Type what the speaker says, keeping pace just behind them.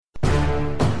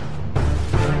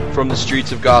from the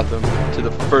streets of Gotham to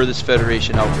the furthest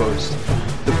Federation outpost.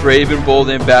 The brave and bold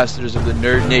ambassadors of the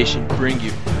Nerd Nation bring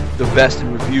you the best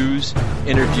in reviews,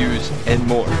 interviews, and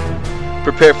more.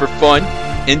 Prepare for fun,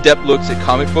 in-depth looks at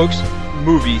comic books,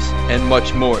 movies, and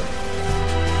much more.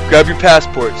 Grab your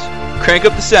passports, crank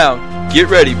up the sound, get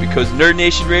ready because Nerd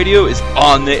Nation Radio is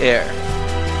on the air.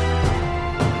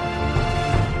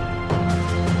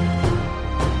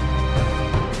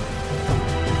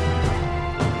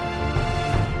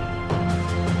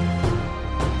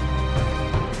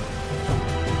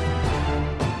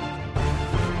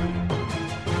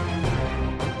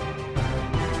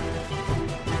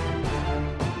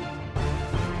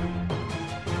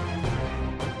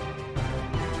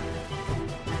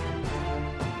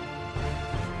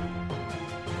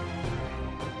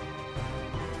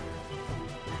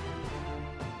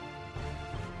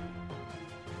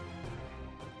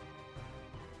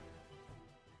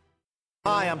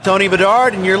 Hi, I'm Tony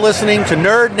Bedard, and you're listening to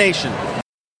Nerd Nation.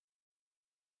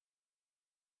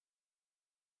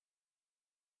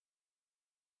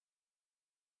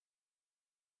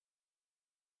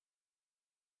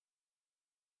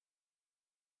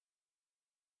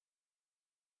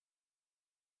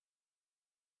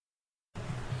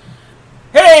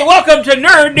 Hey, welcome to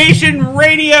Nerd Nation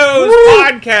Radio's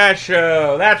podcast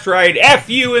show. That's right,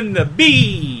 F-U and the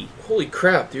B. Holy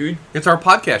crap, dude. It's our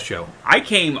podcast show. I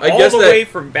came all the way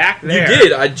from back there. You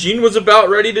did. Gene was about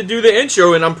ready to do the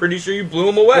intro, and I'm pretty sure you blew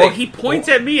him away. Well, he points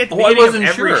at me at the beginning of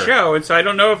every show, and so I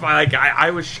don't know if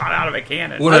I was shot out of a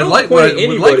cannon. What I'd like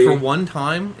for one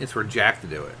time is for Jack to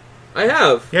do it. I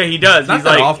have. Yeah, he does.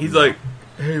 He's like,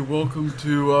 hey, welcome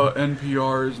to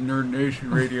NPR's Nerd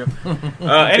Nation Radio.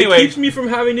 Anyway, it keeps me from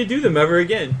having to do them ever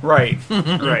again. Right.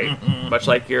 Much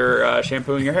like you're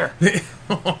shampooing your hair.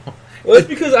 Well, it's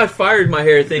because I fired my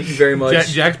hair, thank you very much.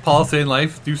 Jack's policy in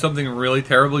life, do something really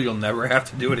terrible, you'll never have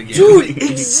to do it again. Dude,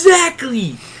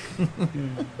 exactly!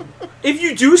 If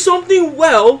you do something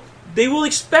well, they will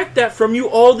expect that from you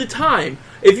all the time.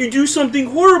 If you do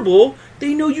something horrible,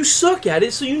 they know you suck at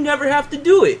it, so you never have to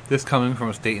do it. This coming from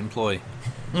a state employee.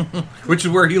 Which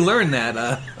is where he learned that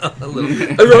a little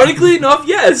bit. Ironically enough,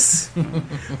 yes.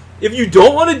 If you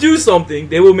don't want to do something,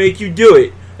 they will make you do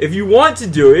it. If you want to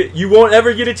do it, you won't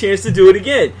ever get a chance to do it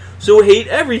again. So hate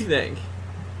everything.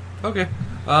 Okay.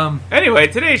 Anyway,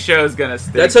 today's show is gonna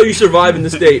stink. That's how you survive in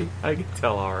the state. I can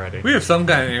tell already. We have some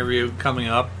kind of interview coming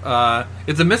up.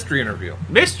 It's a mystery interview.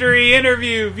 Mystery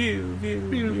interview.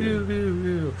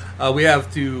 View. We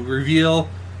have to reveal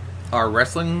our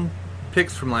wrestling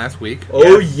picks from last week.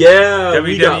 Oh, yeah.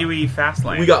 WWE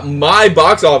Fastlane. We got my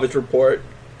box office report.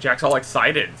 Jack's all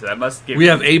excited, so that must give We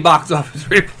have a box office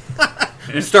report.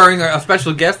 Starring a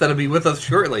special guest that'll be with us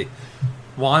shortly,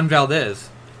 Juan Valdez.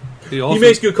 He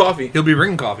makes good coffee. He'll be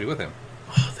bringing coffee with him.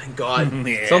 Oh, thank God!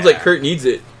 Yeah. Sounds like Kurt needs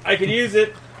it. I can use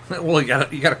it. Well, you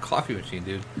got a coffee machine,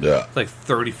 dude. Yeah, it's like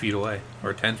 30 feet away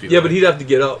or 10 feet. Yeah, away. but he'd have to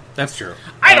get up. That's true.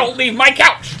 I don't leave my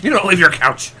couch. You don't leave your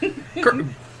couch.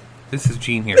 This is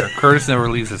Gene here. Curtis never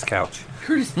leaves his couch.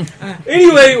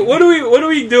 Anyway, what are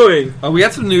we doing? We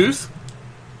got some news.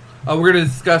 We're going to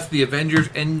discuss the Avengers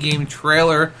Endgame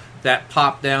trailer that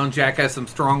popped down. Jack has some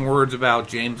strong words about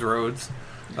James Rhodes.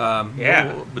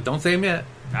 Yeah. But don't say him yet.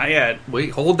 Not yet. Wait,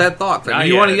 hold that thought. I know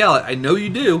you want to yell it. I know you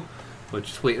do. But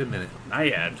just wait a minute. Not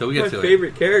yet. So we get to my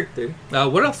favorite character.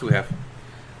 What else do we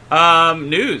have?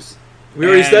 News. We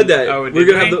already said that. We're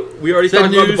gonna have we already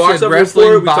talked about the box office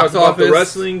report. We talked about the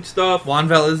wrestling stuff. Juan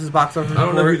Valdez's box office report. I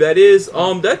don't know who that is.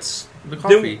 That's the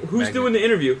coffee. Who's doing the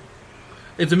interview?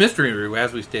 It's a mystery interview,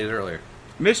 as we stated earlier.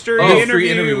 Mystery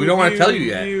interview. We don't want to tell you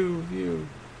yet.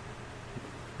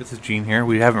 This is Gene here.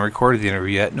 We haven't recorded the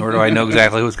interview yet, nor do I know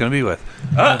exactly who it's going to be with.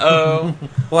 Uh-oh.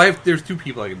 Well, there's two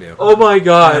people I can do. Oh my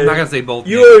God. I'm not going to say both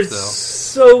You names, are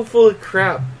so full of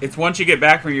crap. It's once you get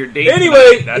back from your date.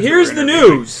 Anyway, here's the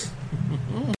news.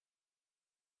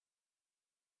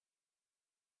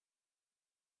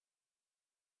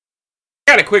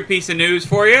 Got a quick piece of news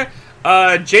for you.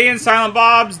 Jay and Silent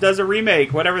Bob's does a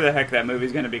remake, whatever the heck that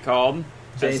movie's going to be called.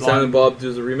 Jay and Silent Bob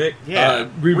does a remake? Yeah,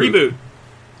 reboot.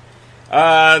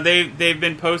 They've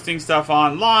been posting stuff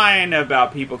online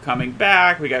about people coming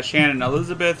back. We got Shannon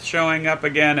Elizabeth showing up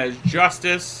again as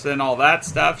Justice and all that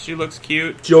stuff. She looks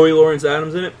cute. Joey Lawrence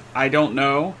Adams in it? I don't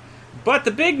know. But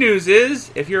the big news is,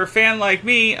 if you're a fan like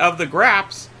me of the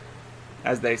Graps,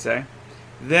 as they say,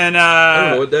 then I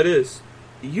don't know what that is.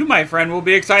 You, my friend, will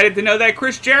be excited to know that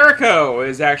Chris Jericho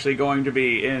is actually going to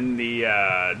be in the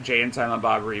Jay and Silent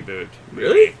Bob reboot.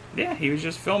 Really? Yeah, he was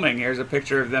just filming. Here's a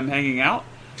picture of them hanging out.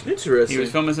 Interesting. He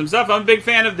was filming some stuff. I'm a big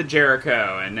fan of the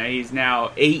Jericho, and he's now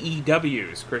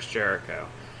AEW's Chris Jericho.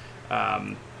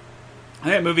 I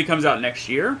think that movie comes out next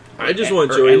year. I just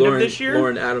want Or Joey end of this year?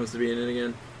 Lauren Adams to be in it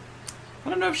again. I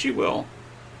don't know if she will.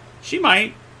 She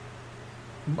might.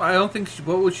 I don't think.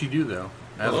 What would she do though?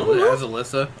 As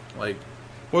Alyssa, like.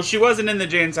 Well, she wasn't in the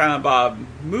Jay and Silent Bob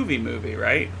movie,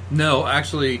 right? No,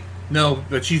 actually, no.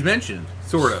 But she's mentioned,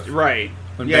 sort of. Right.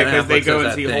 When Yeah, Ben because they Affleck go says and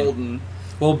that see thing. Holden.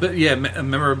 Well, but yeah,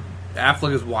 remember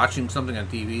Affleck is watching something on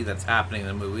TV that's happening in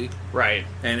the movie, Right.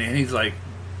 and he's like,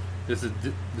 "This is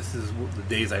the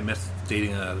days I miss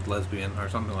dating a lesbian" or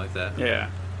something like that. Yeah.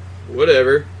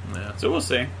 Whatever. Yeah. So we'll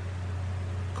see.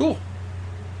 Cool.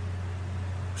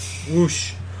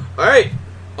 Whoosh. All right,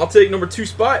 I'll take number 2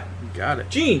 spot. Got it.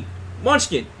 Gene,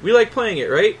 Munchkin. We like playing it,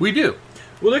 right? We do.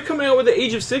 Well, they're coming out with the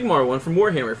Age of Sigmar one from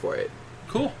Warhammer for it.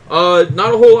 Cool.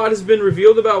 Not a whole lot has been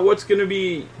revealed about what's going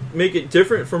to make it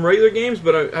different from regular games,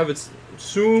 but I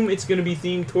assume it's going to be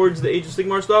themed towards the Age of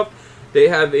Sigmar stuff. They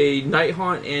have a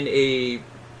Nighthaunt and a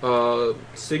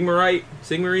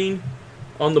Sigmarine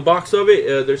on the box of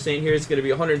it. They're saying here it's going to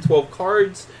be 112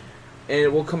 cards, and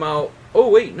it will come out. Oh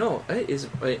wait, no, that is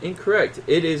incorrect.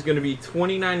 It is going to be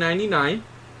 $29.99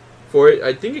 for it.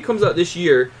 I think it comes out this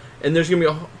year, and there's going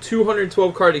to be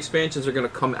 212 card expansions are going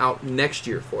to come out next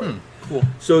year for it. Cool.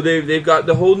 So they've got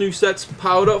the whole new sets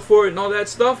piled up for it and all that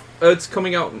stuff. It's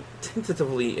coming out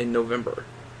tentatively in November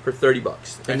for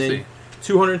 $30, and I then see.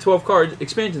 212 card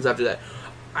expansions after that.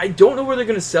 I don't know where they're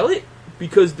going to sell it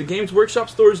because the Games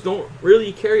Workshop stores don't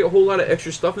really carry a whole lot of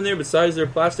extra stuff in there besides their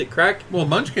plastic crack. Well,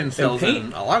 Munchkin sells paint.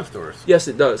 in a lot of stores. Yes,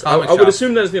 it does. I Comic would shops.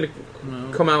 assume that it's going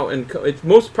to come out and it's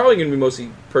probably going to be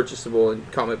mostly purchasable in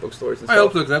comic book stores and I stuff.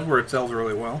 hope so, 'cause that's where it sells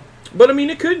really well. But I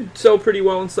mean, it could sell pretty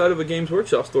well inside of a Games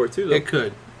Workshop store too, though. It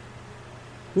could.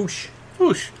 Whoosh.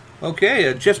 Whoosh.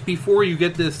 Okay, just before you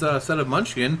get this set of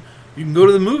Munchkin, you can go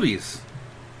to the movies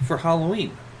for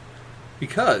Halloween.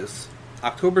 Because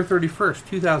October 31st,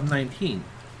 2019,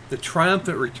 the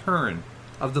triumphant return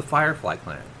of the Firefly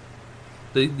Clan.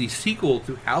 The sequel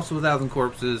to House of a Thousand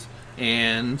Corpses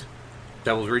and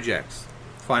Devil's Rejects.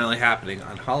 Finally happening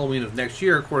on Halloween of next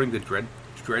year, according to Dread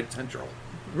Central.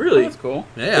 Really? That's cool.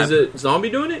 Yeah. Is it Zombie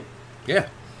doing it? Yeah.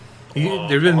 Oh,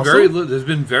 There's been awesome. there's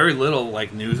been very little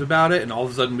like news about it, and all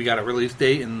of a sudden we got a release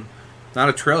date and not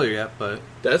a trailer yet, but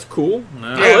That's cool. No.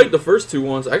 I like the first 2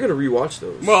 ones. I gotta rewatch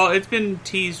those. Well, it's been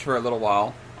teased for a little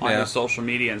while on Yeah. his social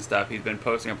media and stuff. He's been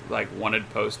posting up like wanted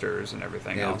posters and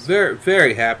everything yeah, else. very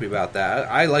very happy about that.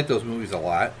 I like those movies a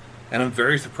lot, and I'm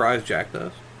very surprised Jack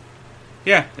does.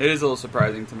 Yeah, it is a little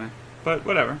surprising to me, but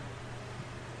whatever.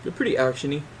 They're pretty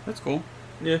actiony. That's cool.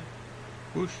 Yeah.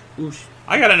 Whoosh. Whoosh.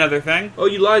 I got another thing. Oh,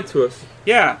 you lied to us.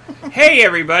 Yeah. Hey,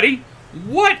 everybody.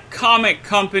 What comic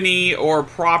company or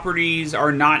properties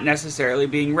are not necessarily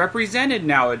being represented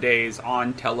nowadays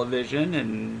on television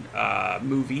and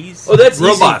movies? Oh, that's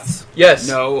Robots. easy. Yes.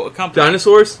 No, a company.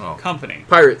 Dinosaurs. Oh. Company.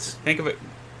 Pirates. Think of it.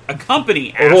 A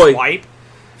company, Ahoy. asswipe.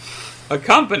 A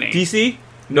company. DC.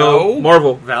 No.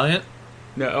 Marvel. Valiant.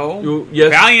 No.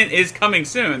 Yes. Valiant is coming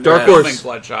soon. Dark They're Horse. filming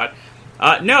Bloodshot.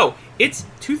 No, it's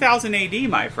 2000 AD,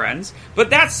 my friends. But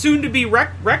that's soon to be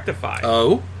rectified.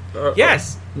 Oh,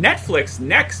 Yes, Netflix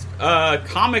next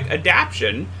comic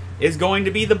adaptation is going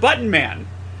to be The Button Man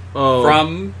Oh.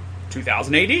 from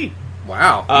 2000 AD,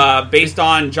 wow. based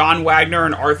on John Wagner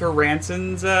and Arthur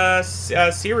Ranson's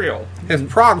serial. His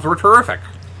progs were terrific.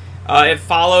 It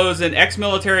follows an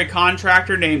ex-military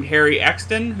contractor named Harry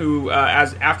Exton, who,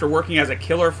 after working as a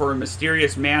killer for a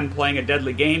mysterious man playing a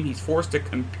deadly game, he's forced to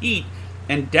compete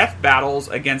in death battles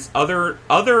against other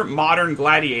modern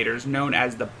gladiators known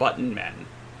as the Button Men.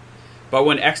 But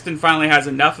when Exton finally has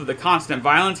enough of the constant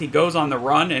violence, he goes on the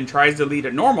run and tries to lead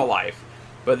a normal life.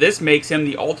 But this makes him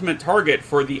the ultimate target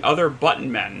for the other Button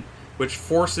Men, which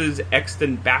forces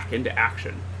Exton back into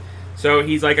action. So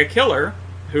he's like a killer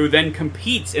who then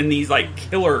competes in these like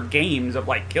killer games of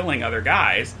like killing other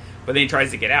guys, but then he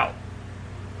tries to get out.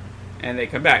 And they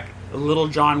come back. A little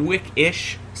John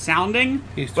Wick-ish sounding,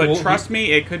 but trust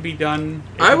me, it could be done.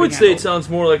 I would say it sounds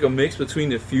more like a mix between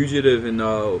The Fugitive and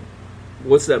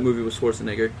what's that movie with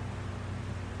Schwarzenegger?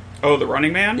 Oh, The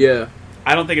Running Man? Yeah.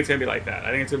 I don't think it's going to be like that.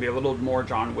 I think it's going to be a little more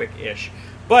John Wick-ish.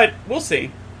 But we'll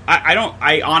see.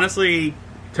 I honestly,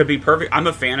 to be perfect, I'm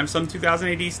a fan of some 2000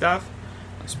 AD stuff.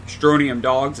 Strontium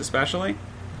Dogs, especially.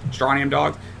 Strontium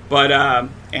Dogs. But,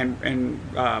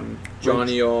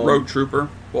 Johnny Road Trooper.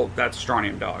 Well, that's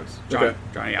Strontium Dogs. Okay.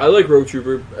 Johnny I like Road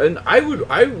Trooper, and I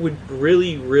would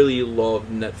really, really love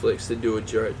Netflix to do a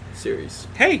Jared series.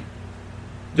 Hey.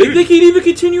 They could even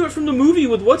continue it from the movie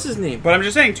with what's his name. But I'm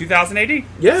just saying, 2000 AD.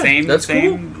 Yeah, same, that's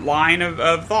same line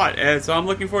of thought. So I'm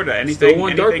looking forward to Still anything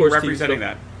want Dark Horse representing team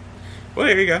that. Well,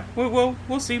 there you go.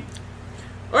 We'll see.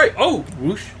 All right. Oh,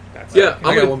 Whoosh. That's Yeah,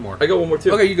 I got one more. I got one more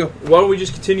too. Okay, you go. Why don't we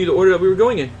just continue the order that we were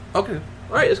going in? Okay.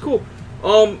 All right, that's cool.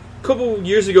 A couple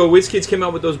years ago, WizKids came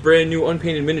out with those brand new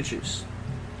unpainted miniatures.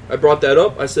 I brought that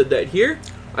up. I said that here.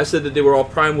 I said that they were all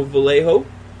primed with Vallejo.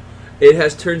 It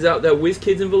has turns out that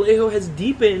WizKids and Vallejo has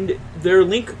deepened their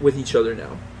link with each other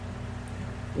now.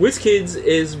 WizKids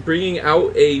is bringing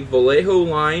out a Vallejo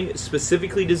line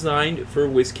specifically designed for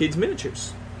WizKids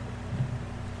miniatures.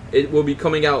 It will be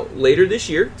coming out later this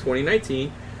year,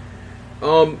 2019.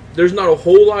 There's not a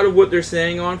whole lot of what they're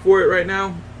saying on for it right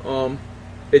now.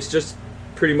 It's just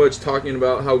pretty much talking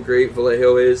about how great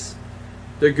Vallejo is.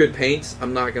 They're good paints,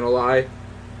 I'm not going to lie.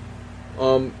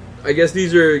 I guess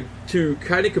these are to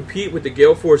kind of compete with the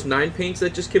Gale Force 9 paints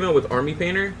that just came out with Army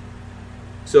Painter.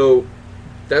 So,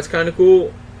 that's kind of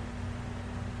cool.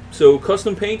 So,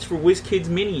 custom paints for WizKids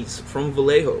Minis from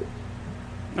Vallejo.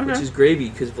 Okay. Which is gravy,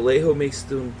 because Vallejo makes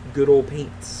them good old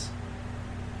paints.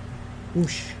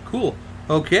 Whoosh. Cool.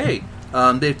 Okay.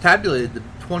 They've tabulated the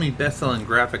 20 best-selling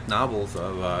graphic novels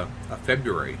of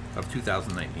February of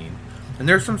 2019, and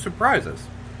there's some surprises.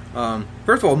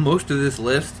 First of all, most of this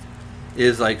list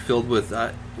is like filled with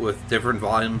different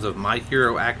volumes of My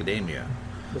Hero Academia.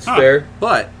 That's fair.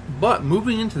 But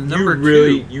moving into the number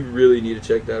You really need to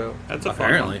check that out. That's a fun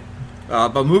apparently.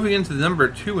 But moving into the number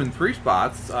 2 and 3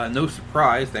 spots, no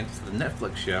surprise, thanks to the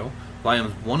Netflix show,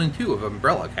 volumes 1 and 2 of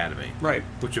Umbrella Academy, Right.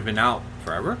 which have been out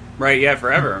forever. Right, yeah,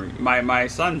 forever. My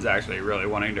son's actually really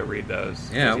wanting to read those.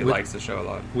 'Cause Yeah, he with- likes the show a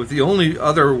lot. With the only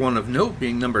other one of note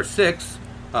being number 6,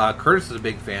 Curtis is a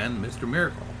big fan, Mr.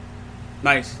 Miracle,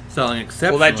 Nice. selling Well,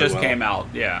 exceptionally that just well. came out,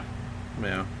 yeah.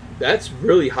 Yeah. That's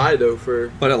really high, though,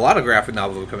 for... But a lot of graphic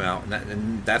novels have come out,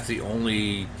 and that's the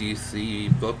only DC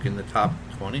book in the top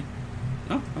 20.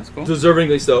 Oh, that's cool.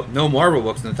 Deservingly so. No Marvel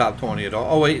books in the top 20 at all.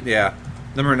 Oh, wait, yeah.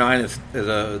 Number 9 is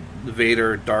a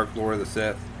Vader Dark Lord of the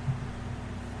Sith.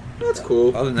 That's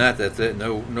cool. Other than that, that's it.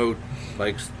 No,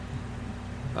 like,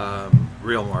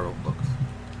 real Marvel books.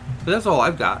 But that's all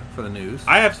I've got for the news.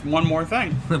 I have one more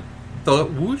thing. The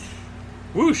whoosh.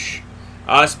 Whoosh.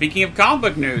 Speaking of comic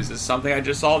book news, this is something I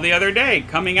just saw the other day.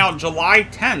 Coming out July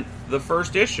 10th, the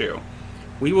first issue.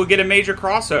 We will get a major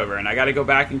crossover, and I got to go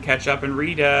back and catch up and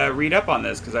read up on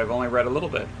this because I've only read a little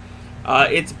bit.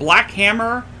 It's Black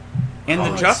Hammer and the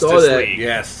I Justice saw that. League.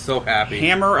 Yes, so happy.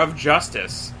 Hammer of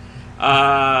Justice.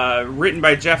 Written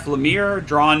by Jeff Lemire,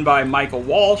 drawn by Michael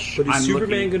Walsh. But is I'm Superman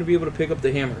looking- going to be able to pick up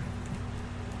the hammer?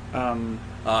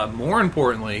 More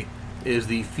importantly, is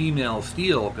the female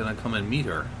Steel going to come and meet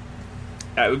her?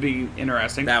 That would be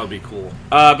interesting. That would be cool.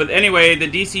 But anyway, the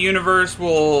DC Universe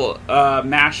will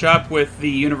mash up with the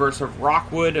universe of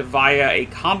Rockwood via a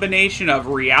combination of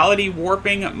reality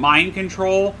warping, mind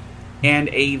control, and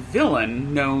a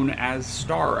villain known as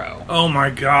Starro. Oh my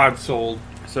God, sold.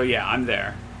 So yeah, I'm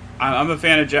there. I'm a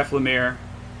fan of Jeff Lemire.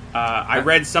 I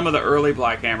read some of the early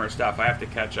Black Hammer stuff. I have to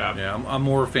catch up. Yeah, I'm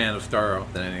more a fan of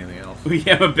Starro than anything else.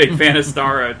 Yeah, I'm a big fan of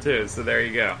Starro too, so there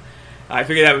you go. I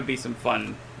figured that would be some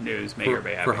fun news. Make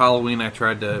everybody happy. For Halloween, I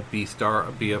tried to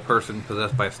be a person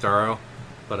possessed by Starro,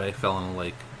 but I fell in a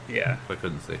lake. Yeah. So I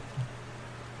couldn't see.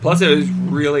 Plus, it was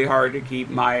really hard to keep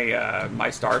my my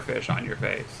starfish on your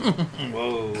face.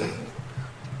 Whoa.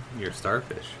 Your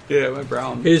starfish. Yeah, my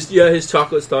brown. His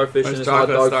chocolate starfish and his hot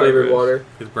chocolate dog flavored starfish. water.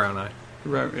 His brown eye.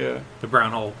 Right, yeah. The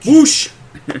brown hole. Whoosh!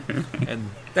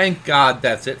 And thank God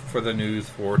that's it for the news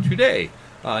for today.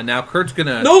 Now Kurt's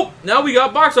gonna... Nope! Now we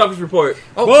got box office report.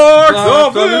 Oh, Box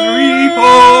Box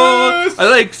office report!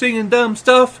 I like singing dumb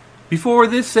stuff before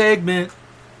this segment.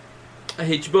 I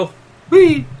hate you both.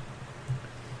 Whee!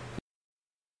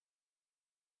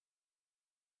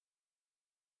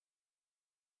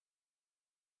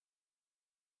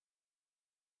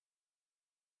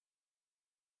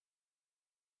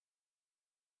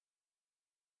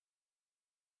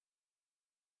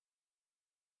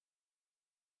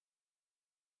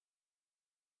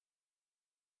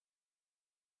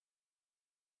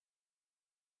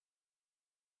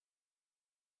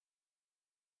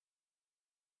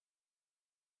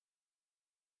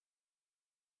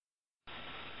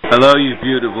 Hello, you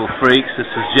beautiful freaks. This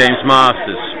is James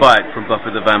Masters, Spike from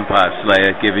Buffy the Vampire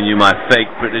Slayer, giving you my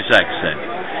fake British accent.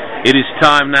 It is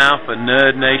time now for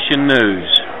Nerd Nation News,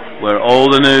 where all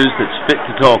the news that's fit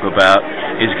to talk about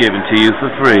is given to you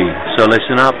for free. So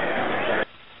listen up.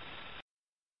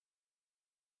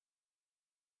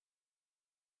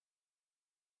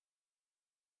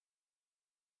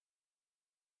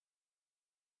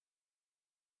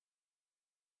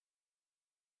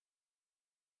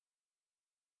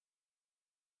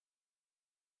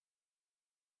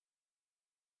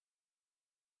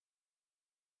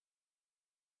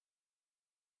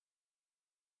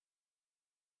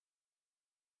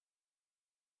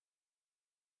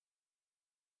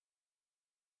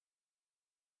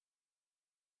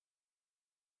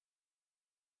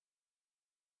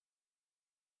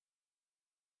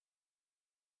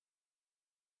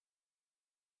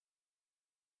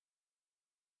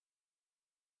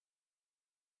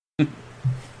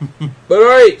 But all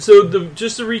right, so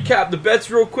just to recap the bets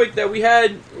real quick that we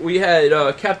had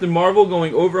Captain Marvel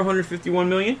going over 151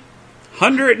 million.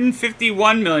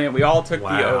 151 million. We all took the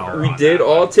Wow. over. We on did that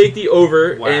all one. take the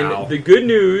over, Wow. and the good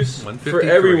news for 153.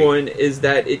 everyone is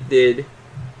that it did.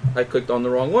 I clicked on the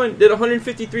wrong one. Did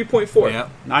 153.4. Yeah.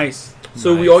 Nice.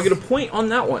 So we Nice. all get a point on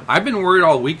that one. I've been worried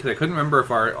all week because I couldn't remember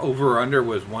if our over or under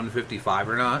was 155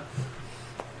 or not.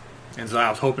 And so I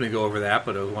was hoping to go over that,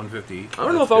 but it was 150. I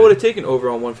don't know if I would have taken over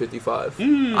on 155.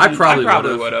 I probably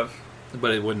would would've. have.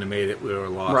 But it wouldn't have made it. We would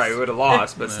have lost. Right, we would have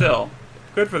lost, but Yeah. still.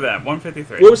 Good for them.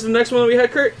 153. What was the next one that we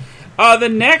had, Kurt? The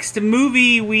next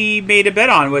movie we made a bet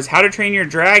on was How to Train Your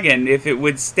Dragon if it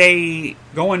would stay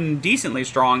going decently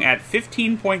strong at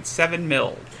 15.7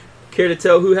 mil. Care to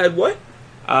tell who had what?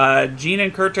 Gene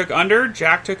and Kurt took under,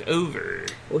 Jack took over.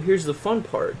 Well, here's the fun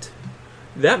part.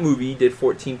 That movie did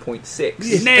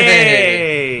 14.6.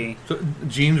 Nay! So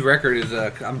Gene's record is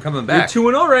I'm coming You're back.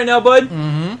 2-0 right now, bud.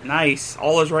 Nice.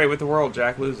 All is right with the world.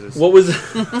 Jack loses. What was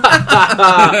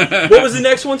what was the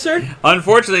next one, sir?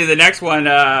 Unfortunately, the next one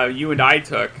you and I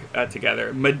took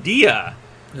together. Medea.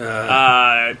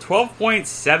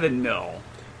 12.7 mil.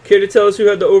 Care to tell us who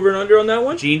had the over and under on that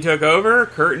one? Gene took over,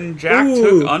 Kurt and Jack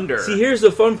Ooh. took under. See, here's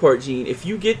the fun part, Gene. If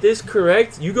you get this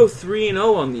correct, you go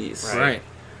 3-0 on these. Right.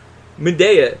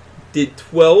 Medea did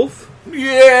 12.4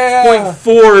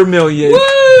 Yeah. million. Woo!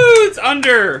 It's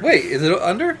under. Wait, is it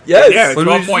under? Yes. Yeah, What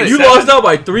did we just 12.7. You lost out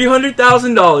by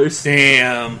 $300,000.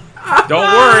 Damn. Don't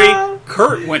worry.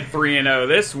 Kurt went 3-0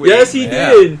 this week. Yes, he Yeah.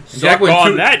 did. Jack Suck went on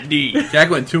two- that D. Jack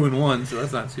went 2-1, so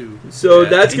that's not too. So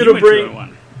bad. that's And you going to went bring...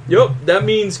 2-1. Yep, that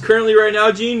means currently right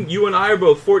now, Gene, you and I are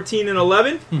both 14 and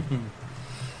 11.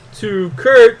 To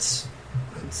Kurt's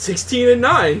 16 and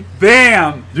 9.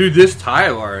 Bam! Dude, this tie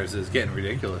of ours is getting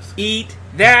ridiculous. Eat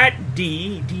that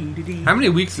D. D, D, D. How many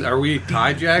weeks are we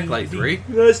tied, Jack? Like 3?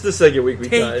 That's the second week we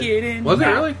Take tied. it in. Was it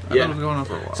now. really? I Yeah. thought it was going on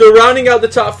for a while. So rounding out the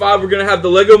top 5, we're going to have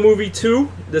the Lego Movie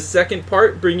 2, the second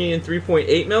part, bringing in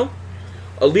 3.8 mil.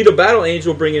 Alita Battle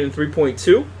Angel bringing in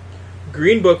 3.2.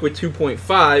 Green Book with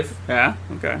 2.5. Yeah,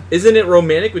 okay. Isn't It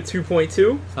Romantic with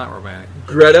 2.2? It's not romantic.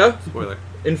 Greta Spoiler.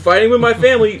 and Fighting With My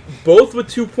Family, both with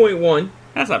 2.1.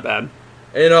 That's not bad.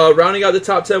 And rounding out the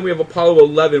top 10, we have Apollo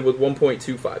 11 with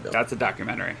 1.25 mil. That's a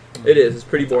documentary. It is. It's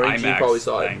pretty boring. You IMAX probably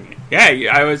saw it. thing.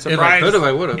 Yeah, I was If I surprised. could have,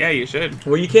 I would have. Yeah, you should.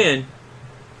 Well, you can.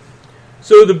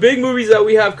 So the big movies that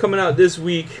we have coming out this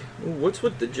week. Ooh, what's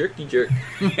with the jerky jerk?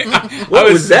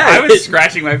 What was that? I was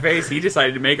scratching my face. He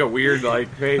decided to make a weird face.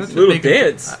 That's Little Make it-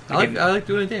 dance. I like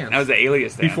doing a dance. That was the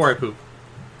alias dance. Before I poop.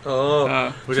 Oh.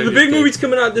 Which So I the just big did. movies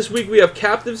coming out this week, we have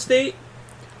Captive State,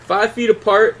 5 Feet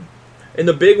Apart, and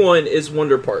the big one is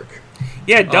Wonder Park.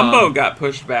 Yeah, Dumbo got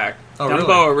pushed back. Oh, Dumbo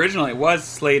really? originally was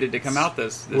slated to come out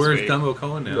this Where's week. Dumbo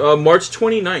going now? March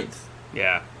 29th.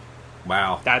 Yeah,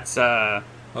 Wow. that's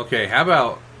Okay, how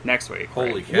about next week.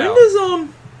 holy right? cow? When does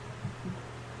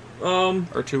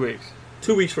Or 2 weeks.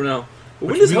 2 weeks from now?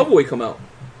 When Which does week? Hellboy come out?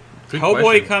 Good Hellboy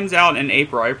question. comes out in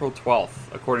April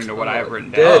 12th, according to what I have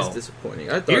written That's down. disappointing.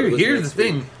 I thought it was Here's the next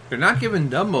thing: week. they're not giving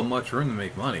Dumbo much room to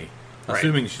make money, Right.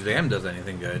 assuming Shazam does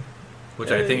anything good,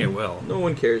 which I think it will. No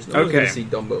one cares. No one's Okay. going to see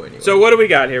Dumbo anyway. So what do we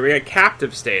got here? We got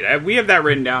Captive State. We have that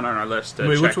written down on our list to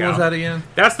Wait, check which one was out. that again?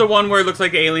 That's the one where it looks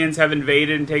like aliens have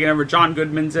invaded and taken over. John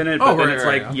Goodman's in it, but Oh, then right, it's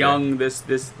right, like okay. young.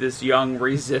 This young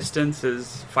resistance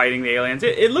is fighting the aliens.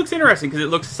 It looks interesting because it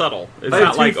looks subtle. It's I have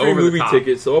not 2 like free over movie the top.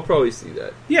 tickets, so I'll probably see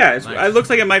that. Yeah, Nice. it looks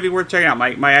like it might be worth checking out.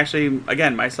 My actually,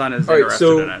 again, my son is All right, interested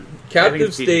so in it. I think Captive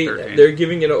it's State, PG-13. they're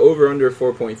giving it an over under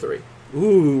 4.3.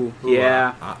 Ooh,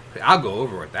 yeah, I'll go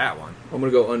over with that one. I'm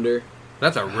gonna go under.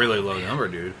 That's a really low number,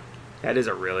 dude, that is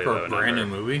a really for low a brand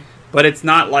number. new movie. But it's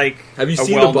not like Have you a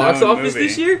seen the box well-known office movie.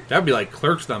 this year? That'd be like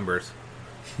Clerks numbers.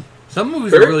 Some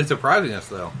movies Kurt? are really surprising us,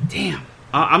 though. Damn,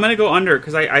 I'm gonna go under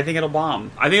because I think it'll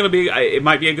bomb. I think it'll be. It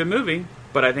might be a good movie,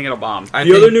 but I think it'll bomb. I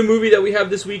The think- other new movie that we have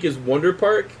this week is Wonder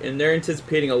Park, and they're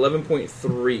anticipating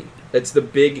 11.3. That's the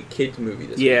big kids movie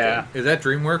this Yeah, is that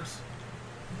DreamWorks?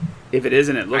 if it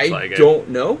isn't, it looks weekend. I like it. don't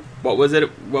know. What was it?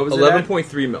 What was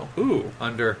 11.3 mil. it? Ooh,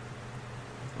 Under.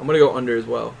 I'm gonna go under as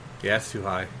well. Yeah, it's too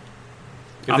high.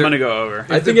 I'm there- gonna go over.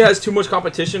 I think it has too much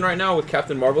competition right now with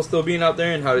Captain Marvel still being out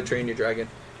there and How to Train Your Dragon.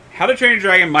 How to Train Your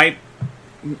Dragon might.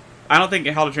 I don't think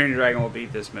How to Train Your Dragon will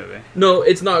beat this movie. No,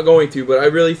 it's not going to, but I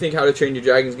really think How to Train Your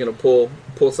Dragon is gonna pull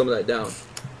some of that down.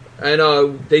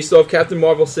 And they still have Captain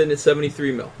Marvel sitting at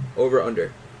 73 mil over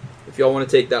under. If y'all want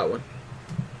to take that one.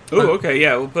 Ooh, okay,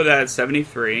 yeah, we'll put that at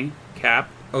 73 cap.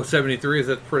 Oh, 73 is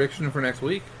that the prediction for next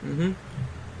week? Mm-hmm.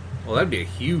 Well, that'd be a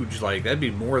huge, that'd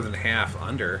be more than half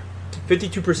under.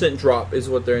 52% drop is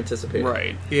what they're anticipating.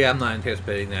 Right. Yeah, I'm not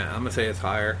anticipating that. I'm gonna say it's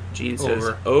higher. Gene says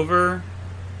Over. over.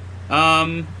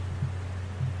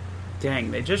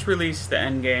 Dang, they just released the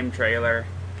Endgame trailer.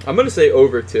 I'm going to say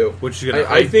over 2. Which is gonna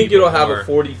I hype think people it'll have more. a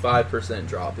 45%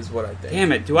 drop is what I think.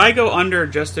 Damn it! Do I go under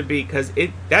just to be because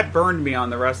that burned me on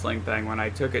the wrestling thing when I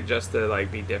took it just to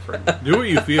like be different. Do what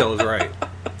you feel is right.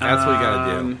 That's what you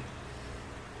gotta do.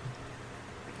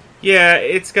 Yeah,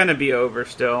 it's gonna be over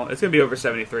still. It's gonna be over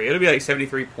 73. It'll be like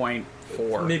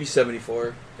 73.4. Maybe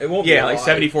 74. It won't be Yeah, a like lot.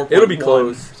 74. It'll be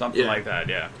close. something Yeah. like that.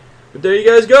 Yeah. But there you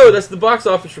guys go. That's the box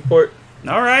office report.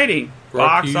 Alrighty, Brought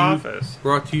box to you- office.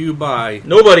 Brought to you by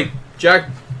Nobody. Jack.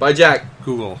 By Jack.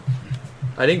 Google.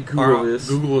 I didn't Google this.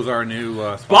 Google is our new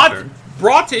sponsor.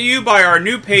 Brought to you by our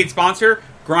new paid sponsor,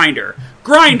 Grindr.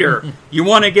 Grindr, you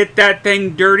want to get that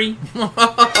thing dirty?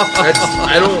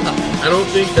 I don't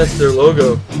think that's their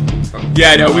logo.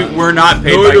 Yeah, no, we're not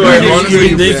paid Nor by do I Grindr. honestly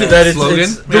think Yeah. that it's Slogan?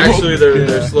 actually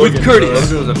their slogan. With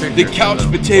Curtis. Logo's a picture. The Couch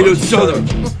Potato Southern,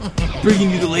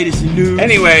 bringing you the latest news,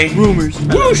 Anyway, rumors,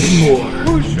 whoosh,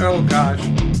 Whoosh, oh gosh.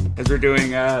 as we're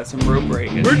doing some rope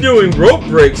breaking. We're doing rope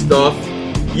break stuff.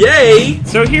 Yay!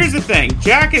 So here's the thing,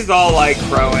 Jack is all like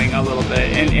crowing a little bit,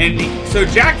 and so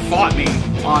Jack fought me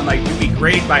on like, do we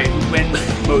grade by who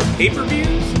wins most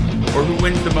pay-per-views or who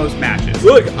wins the most matches?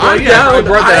 Look, I'm yeah, I down.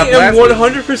 brought that I up am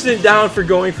last week. 100% down for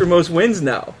going for most wins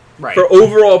now. Right. For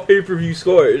overall pay-per-view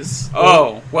scores.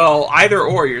 Oh, well, either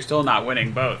or, you're still not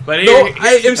winning both. But No, here's I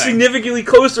the am thing. significantly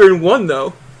closer in one,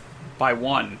 though. By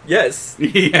one. Yes.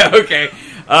 Yeah, okay.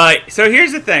 So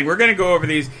here's the thing. We're going to go over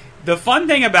these. The fun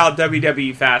thing about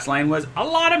WWE Fastlane was a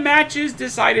lot of matches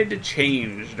decided to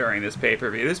change during this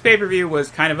pay-per-view. This pay-per-view was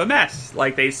kind of a mess.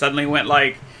 Like, they suddenly went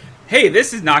like, hey,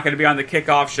 this is not going to be on the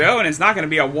kickoff show, and it's not going to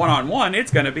be a one-on-one. It's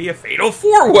going to be a fatal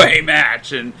four-way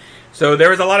match. And so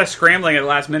there was a lot of scrambling at the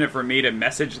last minute for me to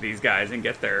message these guys and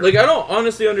get their... Like, I don't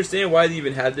honestly understand why they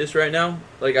even had this right now.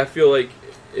 Like, I feel like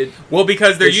it... Well,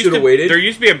 because there They used should've to waited. there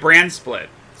used to be a brand split.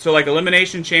 So like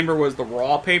Elimination Chamber was the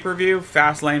Raw pay-per-view,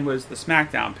 Fastlane was the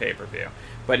SmackDown pay-per-view.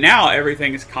 But now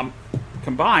everything is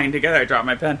combined together. I dropped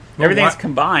my pen. Well, Everything's what-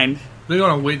 combined. They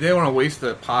want to wait. They want to waste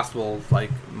the possible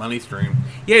money stream.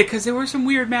 Yeah, because there were some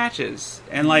weird matches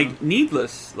and like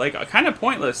needless, like kind of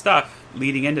pointless stuff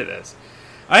leading into this.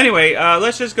 Anyway,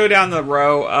 let's just go down the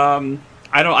row.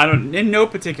 I don't in no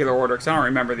particular order because I don't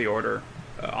remember the order,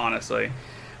 honestly.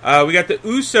 We got the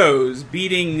Usos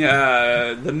beating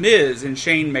The Miz and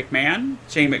Shane McMahon.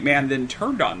 Shane McMahon then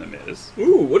turned on The Miz.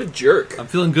 Ooh, what a jerk. I'm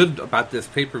feeling good about this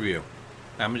pay-per-view.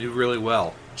 I'm gonna do really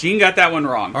well. Gene got that one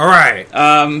wrong. All right.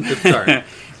 Good start.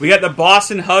 We got the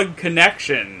Boston Hug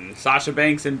Connection. Sasha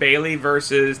Banks and Bayley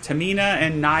versus Tamina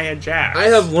and Nia Jax. I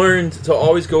have learned to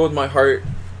always go with my heart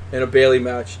in a Bayley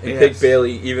match and pick Yes.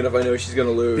 Bayley even if I know she's going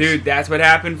to lose. Dude, that's what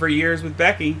happened for years with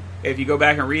Becky. If you go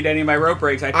back and read any of my rope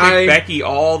breaks, I picked Becky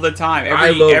all the time.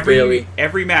 I love Bayley.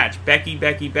 Every match, Becky,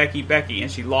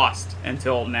 and she lost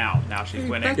until now. Now she's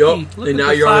winning. Yup, and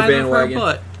now you're on a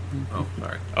bandwagon. Oh,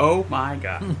 sorry. Oh my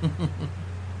god.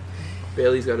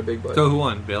 Bayley's got a big butt. So who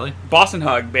won, Bailey? Boston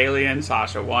Hug, Bayley and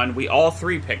Sasha won. We all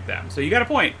three picked them. So you got a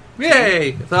point.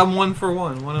 Yay! So I'm 1 for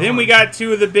 1. Then we got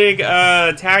two of the big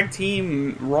tag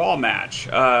team Raw match.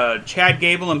 Chad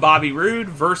Gable and Bobby Roode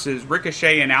versus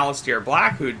Ricochet and Aleister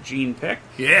Black, who Gene picked.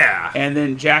 Yeah. And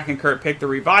then Jack and Kurt picked the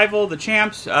Revival. The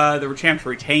champs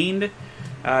retained.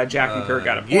 Jack and Kurt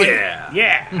got a point. Yeah.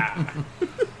 Yeah.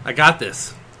 I got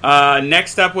this.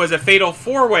 Next up was a fatal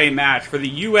four-way match for the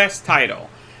U.S. title.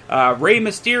 Rey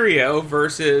Mysterio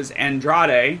versus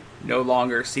Andrade, no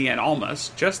longer Cien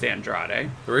Almas, just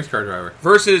Andrade, The race car driver.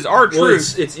 versus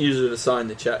R-Truth. Well, it's easier to sign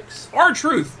the checks.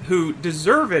 R-Truth, who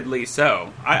deservedly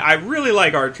so. I really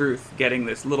like R-Truth getting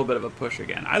this little bit of a push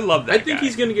again. I love that I think guy.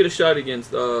 he's going to get a shot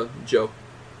against Joe.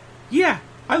 Yeah,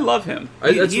 I love him.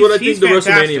 That's He's what I think the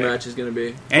fantastic. WrestleMania match is going to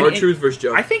be. And- R-Truth versus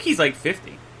Joe. I think he's like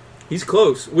 50. He's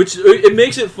close, which it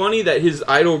makes it funny that his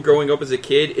idol growing up as a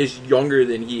kid is younger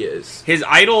than he is. His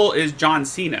idol is John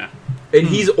Cena. And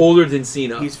he's older than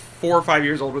Cena. He's 4 or 5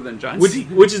 years older than John Which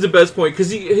Cena. is the best point, because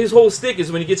his whole stick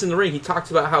is when he gets in the ring, he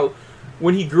talks about how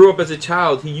when he grew up as a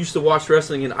child, he used to watch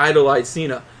wrestling and idolize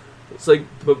Cena. It's like,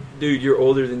 but dude, you're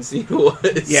older than Cena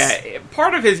was. Yeah,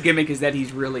 part of his gimmick is that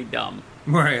he's really dumb.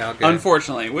 Right, okay.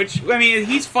 Unfortunately, which, I mean,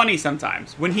 he's funny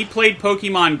sometimes. When he played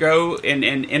Pokemon Go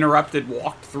and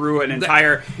walked through an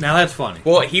entire... Now that's funny.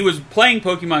 Well, he was playing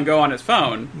Pokemon Go on his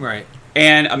phone, Right.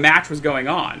 and a match was going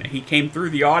on. He came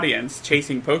through the audience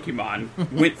chasing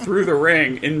Pokemon, went through the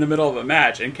ring in the middle of a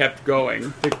match, and kept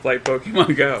going to play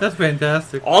Pokemon Go. That's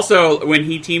fantastic. Also, when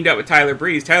he teamed up with Tyler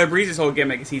Breeze's whole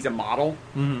gimmick is he's a model,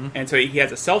 and so he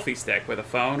has a selfie stick with a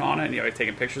phone on it, and he's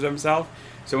taking pictures of himself.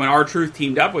 So when R-Truth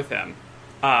teamed up with him,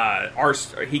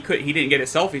 he didn't get a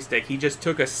selfie stick. He just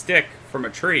took a stick from a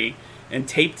tree and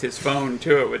taped his phone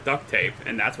to it with duct tape,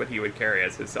 and that's what he would carry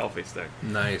as his selfie stick.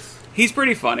 Nice. He's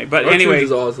pretty funny, but R-Truth anyway,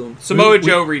 is awesome. Samoa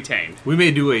Joe retained. We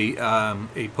may do a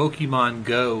Pokemon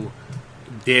Go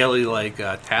daily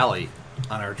tally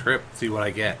on our trip. See what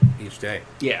I get each day.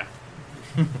 Yeah.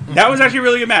 That was actually a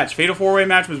really good match. Fatal 4-Way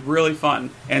match was really fun.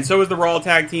 And so was the Raw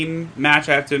Tag Team match,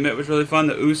 I have to admit, was really fun.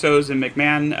 The Usos and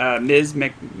Miz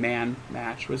McMahon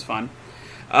match was fun.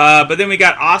 But then we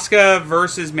got Asuka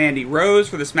versus Mandy Rose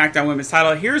for the SmackDown Women's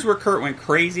title. Here's where Kurt went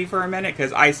crazy for a minute,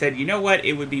 because I said, you know what?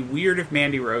 It would be weird if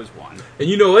Mandy Rose won. And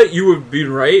you know what? You would be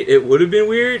right. It would have been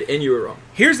weird, and you were wrong.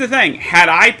 Here's the thing. Had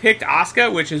I picked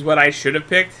Asuka, which is what I should have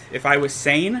picked if I was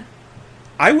sane,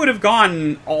 I would have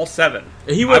gone all 7.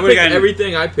 And he would have picked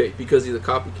everything I picked because he's a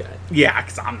copycat. Yeah,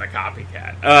 because I'm the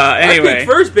copycat. Anyway. I picked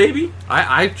first, baby.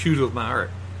 I choose with my heart.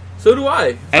 So do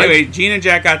I. Anyway, Gene and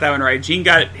Jack got that one right. Gene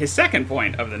got his second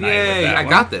point of the night. Yay, I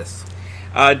got this.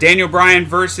 Daniel Bryan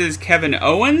versus Kevin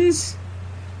Owens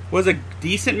was a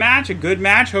decent match, a good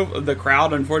match. The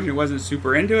crowd, unfortunately, wasn't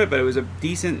super into it, but it was a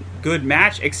decent, good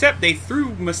match, except they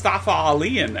threw Mustafa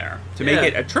Ali in there to make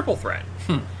it a triple threat.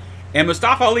 And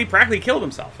Mustafa Ali practically killed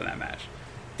himself in that match.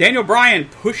 Daniel Bryan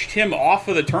pushed him off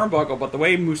of the turnbuckle, but the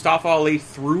way Mustafa Ali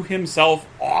threw himself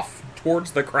off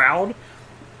towards the crowd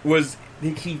was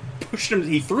he pushed him.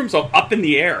 He threw himself up in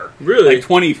the air, really, like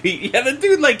 20 feet. Yeah, the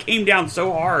dude came down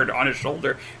so hard on his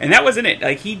shoulder, and that wasn't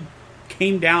it. He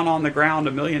came down on the ground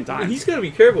a million times. He's got to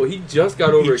be careful. He just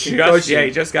got over a concussion.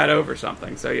 He just got over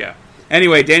something. So yeah.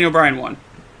 Anyway, Daniel Bryan won.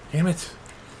 Damn it.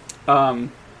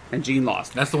 And Gene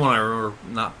lost. That's the one I remember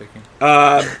not picking.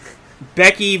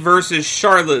 Becky versus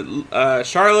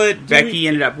Charlotte. Becky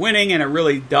ended up winning in a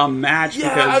really dumb match.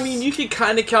 Yeah, because I mean, you could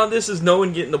kind of count this as no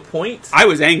one getting the point. I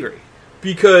was angry.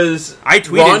 Because I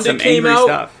tweeted Ronda some came angry out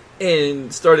stuff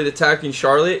and started attacking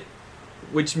Charlotte,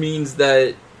 which means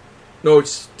that... No,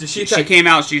 did she attack? She came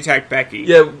out, she attacked Becky.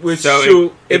 Yeah,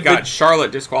 so it got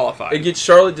Charlotte disqualified. It gets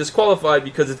Charlotte disqualified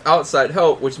because it's outside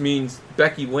help, which means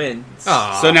Becky wins.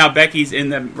 Aww. So now Becky's in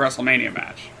the WrestleMania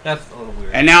match. That's a little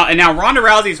weird. And now Ronda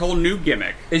Rousey's whole new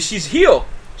gimmick. And she's heel.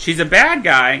 She's a bad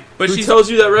guy, but she tells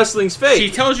you that wrestling's fake.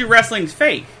 She tells you wrestling's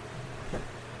fake.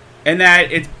 And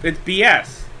that it's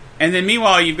BS. And then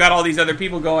meanwhile, you've got all these other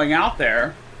people going out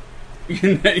there,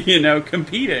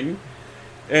 competing.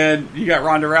 And you got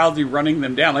Ronda Rousey running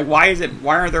them down. Why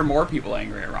aren't there more people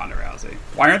angry at Ronda Rousey?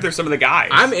 Why aren't there some of the guys?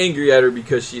 I'm angry at her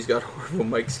because she's got horrible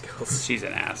mic skills. She's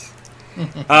an ass.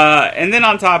 And then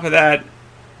on top of that,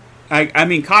 I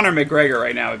mean, Conor McGregor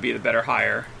right now would be the better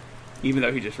hire, even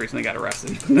though he just recently got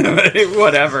arrested.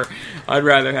 Whatever. I'd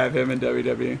rather have him in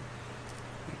WWE.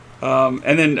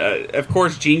 And then, of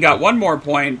course, Gene got one more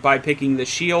point by picking the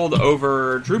Shield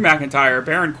over Drew McIntyre,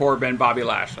 Baron Corbin, Bobby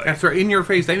Lashley. That's right. In your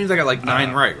face. That means I got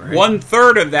 9 right?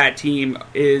 1/3 of that team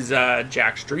is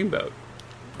Jack Streamboat.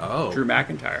 Oh. Drew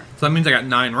McIntyre. So that means I got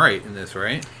 9 right in this,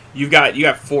 right? You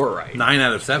got 4 right. 9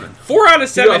 out of 7. 4 out of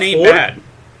 7 ain't bad.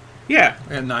 Yeah.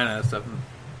 I got 9 out of 7.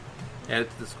 Add it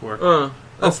to the score.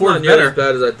 That's 4 not better. as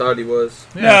bad as I thought he was.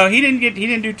 Yeah. No, he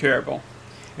didn't do terrible.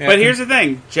 Yeah, but here's the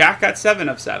thing. Jack got 7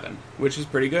 of 7, which is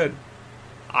pretty good.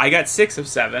 I got 6 of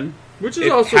 7. Which is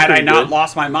also had pretty I not good.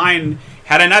 lost my mind,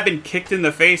 had I not been kicked in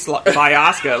the face by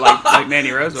Asuka like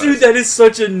Mandy Rose was. Dude, that is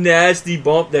such a nasty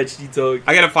bump that she took.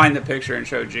 I gotta find the picture and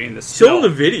show Gene the Show him the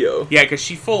video. Yeah, because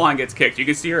she full on gets kicked. You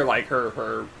can see her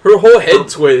her whole head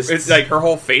twists. It's like her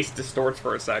whole face distorts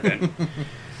for a second.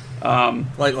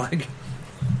 Like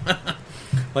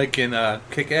in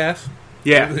Kick-Ass.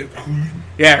 Yeah,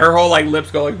 yeah. Her whole lips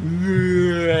go and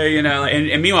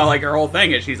meanwhile her whole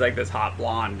thing is she's this hot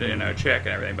blonde chick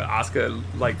and everything, but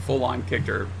Asuka full on kicked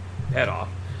her head off.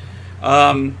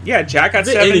 Yeah, Jack got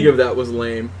 7. The ending of that was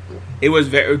lame. It was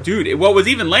what was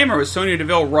even lamer was Sonya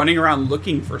Deville running around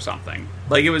looking for something.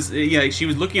 It was she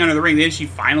was looking under the ring. Then she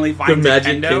finally finds the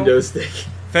magic kendo stick.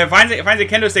 Finds a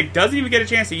kendo stick. Doesn't even get a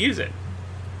chance to use it.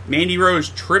 Mandy Rose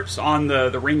trips on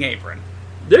the ring apron.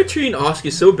 They're treating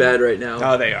Asuka so bad right now.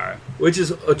 Oh, they are. Which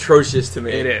is atrocious to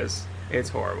me. It is. It's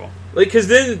horrible. Because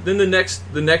then the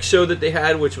next show that they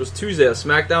had, which was Tuesday, a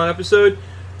SmackDown episode,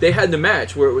 they had the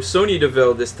match where it was Sonya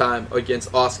Deville this time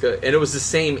against Asuka, and it was the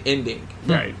same ending.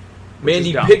 Right.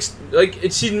 Mandy picks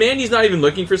Mandy's not even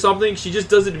looking for something. She just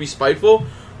does it to be spiteful.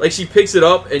 She picks it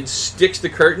up and sticks the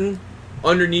curtain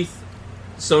underneath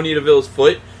Sonya Deville's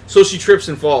foot. So she trips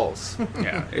and falls.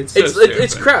 Yeah,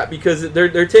 it's crap because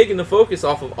they're taking the focus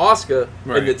off of Asuka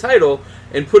and the title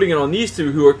and putting it on these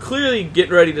two who are clearly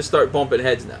getting ready to start bumping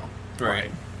heads now. Right.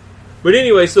 But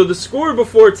anyway, so the score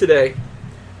before today,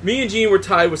 Me and Gene were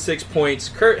tied with 6 points.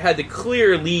 Kurt had the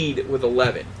clear lead with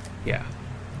 11. Yeah.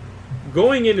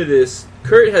 Going into this,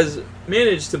 Kurt has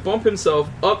managed to bump himself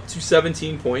up to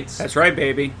 17 points. That's right,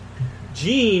 baby.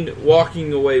 Gene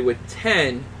walking away with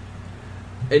 10,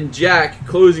 and Jack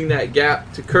closing that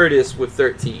gap to Curtis with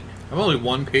 13. I'm only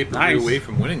one pay-per-view Nice. away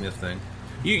from winning this thing.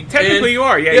 You technically And- you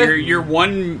are. Yeah, yeah. you're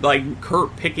one like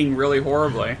Kurt picking really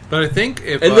horribly. But I think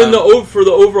if... And then for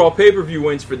the overall pay-per-view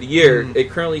wins for the year, it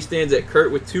currently stands at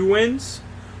Kurt with 2 wins,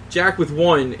 Jack with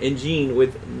 1, and Gene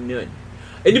with none.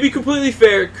 And to be completely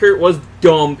fair, Kurt was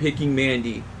dumb picking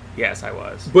Mandy, Yes, I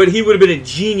was. but he would have been a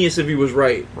genius if he was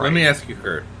right. Let me ask you,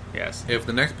 Kurt. Yes. If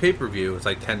the next pay-per-view is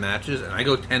like 10 matches, and I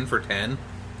go 10 for 10,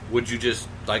 would you just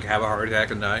like have a heart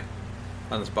attack and die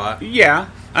on the spot? Yeah.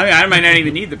 I mean, I might not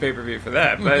even need the pay-per-view for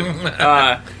that,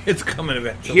 but It's coming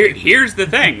eventually. here's the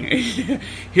thing.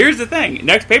 Here's the thing.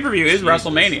 Next pay-per-view is Jesus.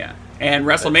 WrestleMania, and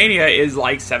WrestleMania is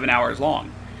like 7 hours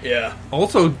long. Yeah.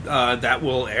 Also, that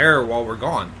will air while we're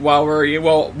gone.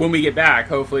 When we get back,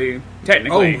 hopefully,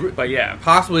 technically, Oh, but yeah.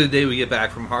 Possibly the day we get back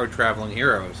from Hard Traveling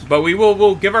Heroes. But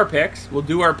we'll give our picks. We'll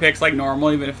do our picks like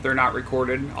normal, even if they're not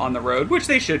recorded on the road, which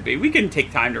they should be. We can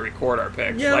take time to record our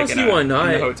picks. Yeah, like I don't see why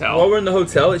not. in the hotel. While we're in the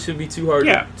hotel, it should be too hard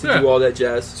Yeah. to do all that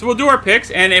jazz. So we'll do our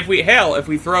picks, and if we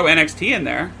throw NXT in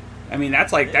there, I mean that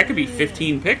could be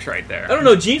 15 picks right there. I don't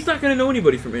know. Gene's not going to know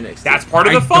anybody from NXT. That's part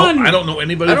of the fun. I don't know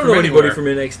anybody I don't from know anybody anywhere. from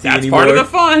NXT That's anymore. part of the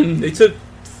fun. They took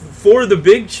 4 of the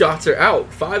big shots are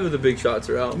out. 5 of the big shots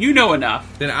are out. You know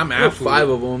enough. Then I'm I know absolutely... 5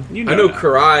 of them. You know I know that.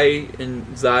 Karai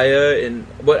and Zaya,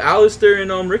 but Alistair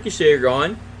and Ricochet are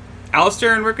gone.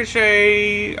 Alistair and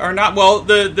Ricochet are not. Well,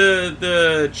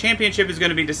 the championship is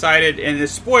going to be decided, and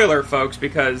it's spoiler, folks,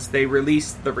 because they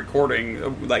released the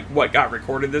recording, like what got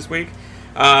recorded this week.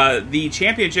 The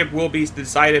championship will be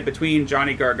decided between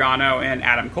Johnny Gargano and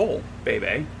Adam Cole,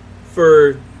 baby.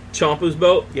 For Ciampa's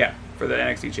belt. Yeah, for the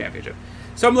NXT championship.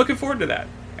 So I'm looking forward to that.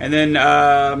 And then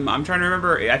I'm trying to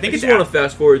remember. I I think just it's. want to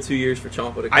fast forward 2 years for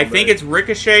Ciampa to come I think back. it's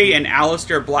Ricochet and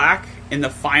Alistair Black in the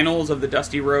finals of the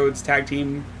Dusty Rhodes Tag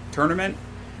Team Tournament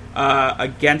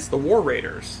against the War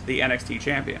Raiders, the NXT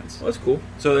champions. Oh, that's cool.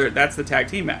 So that's the tag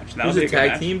team match. That'll There's be a good tag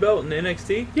match. team belt in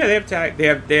NXT? Yeah, they have tag. They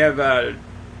have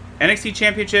NXT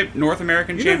Championship, North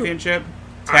American You know, Championship,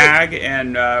 tag,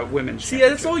 and women's. See, yeah,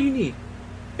 that's all you need.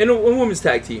 And a women's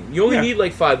tag team. You only Yeah. need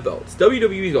like 5 belts.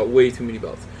 WWE's got way too many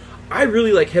belts. I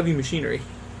really like Heavy Machinery.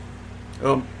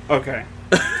 Okay.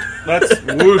 Let's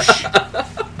whoosh.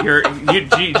 Gene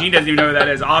doesn't even know what that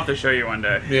is. I'll have to show you one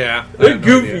day. Yeah. I They're have no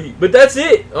goofy. idea. But that's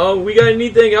it. We got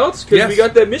anything else? Because Yes. we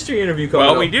got that mystery interview coming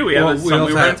Well, up. we do. We have Well, we something also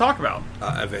we're going have- to talk about.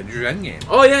 Avengers Endgame.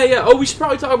 Oh, yeah. Oh, we should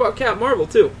probably talk about Cap Marvel,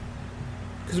 too.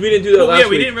 Because we didn't do that Well, last yeah,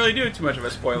 we week. didn't really do too much of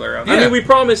a spoiler of I that. mean, we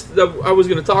promised that I was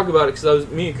going to talk about it because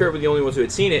me and Kurt were the only ones who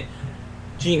had seen it.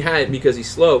 Gene hadn't because he's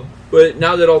slow. But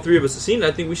now that all 3 of us have seen it,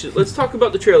 I think we should... Let's talk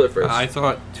about the trailer first. I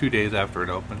saw it 2 days after it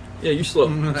opened. Yeah, you're slow.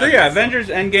 So yeah, Avengers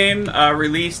Endgame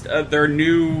released their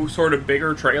new sort of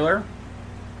bigger trailer.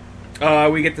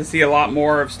 We get to see a lot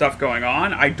more of stuff going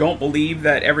on. I don't believe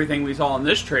that everything we saw in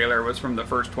this trailer was from the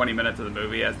first 20 minutes of the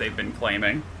movie, as they've been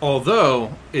claiming.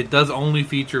 Although, it does only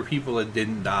feature people that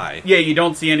didn't die. Yeah, you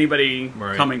don't see anybody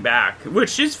Right. coming back,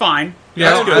 which is fine.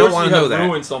 Yeah, That's I good. don't want to know that.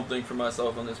 ruined something for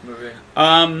myself on this movie.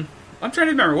 I'm trying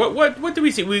to remember what do we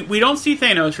see? We don't see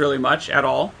Thanos really much at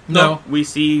all. No. We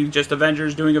see just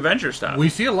Avengers doing Avenger stuff, We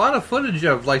see a lot of footage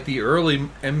of, like, the early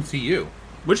MCU.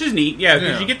 which is neat. Yeah,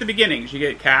 because Yeah. you get the beginnings. You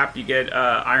get Cap, you get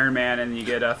Iron Man, and you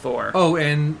get Thor. Oh,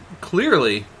 and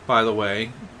clearly, by the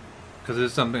way, because this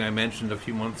is something I mentioned a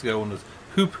few months ago when it was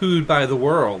poo-pooed by the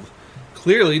world,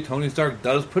 clearly Tony Stark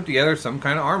does put together some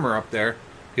kind of armor up there,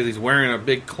 because he's wearing a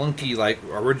big clunky, like,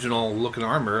 original-looking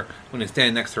armor when he's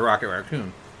standing next to Rocket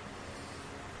Raccoon.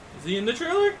 Is he in the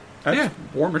trailer? That's Yeah.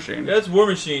 War Machine. That's War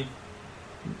Machine.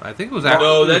 I think it was after...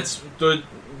 No, that's the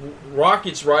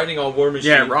Rocket's riding on War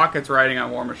Machine. Yeah, Rocket's riding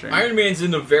on War Machine. Iron Man's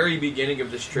in the very beginning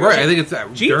of this trailer. Right, I think it's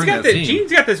during that scene.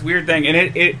 Gene's got this weird thing,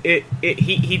 and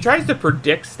he tries to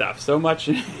predict stuff so much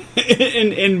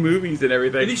in movies and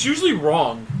everything. And he's usually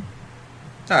wrong.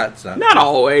 It's not. Not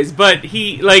always, but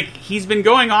he's been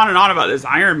going on and on about this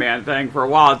Iron Man thing for a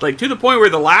while. It's like to the point where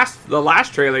the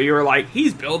last trailer you were like,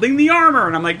 he's building the armor,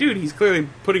 and I'm like, dude, he's clearly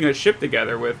putting a ship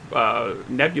together with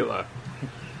Nebula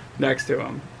next to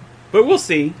him. But we'll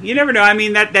see. You never know. I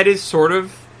mean, that is sort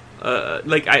of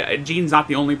Gene's not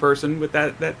the only person with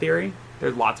that theory.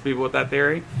 There's lots of people with that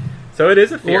theory, so it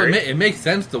is a Well, theory. it makes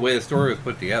sense the way the story was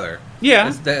put together. Yeah.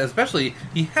 Especially,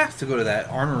 he has to go to that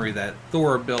armory that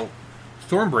Thor built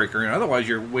Stormbreaker, and otherwise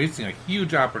you're wasting a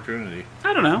huge opportunity.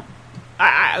 I don't know.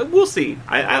 I we'll see.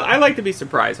 I like to be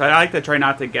surprised. I like to try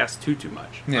not to guess too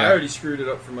much. I already screwed it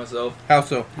up for myself. How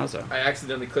so? How so? I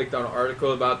accidentally clicked on an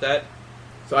article about that,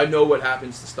 so I know what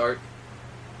happens to Stark.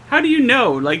 How do you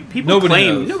know? Like, people Nobody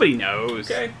claim. knows. Nobody knows.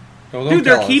 Okay, Well, don't Dude,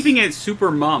 they're tell us. keeping it super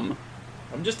mum.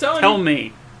 I'm just telling Tell you.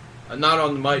 me. I'm not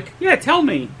on the mic. Yeah, tell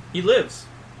me. He lives.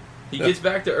 He gets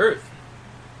back to Earth.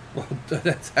 Well,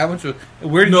 that's how much.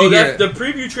 Where did No, you that hear the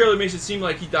preview trailer makes it seem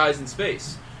like he dies in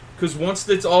space. Because once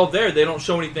it's all there, they don't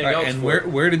show anything else. And for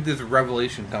where it. did this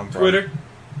revelation come from? Twitter.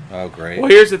 Oh, great. Well,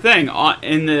 here's the thing.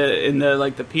 In the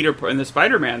like the in the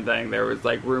Spider-Man thing, there was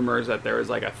like rumors that there was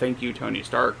like a thank you Tony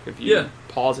Stark if you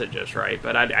pause it just right,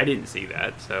 but I didn't see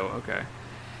that. So okay.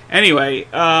 Anyway,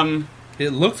 It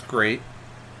looks great.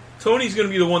 Tony's going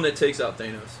to be the one that takes out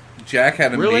Thanos. Jack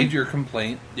had a Really? major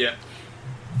complaint. Yeah.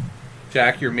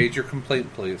 Jack, your major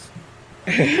complaint, please.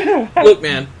 Look,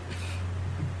 man.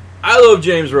 I love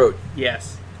James Rhodes.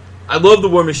 yes. I love the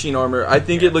War Machine armor. I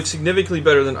think it looks significantly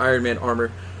better than Iron Man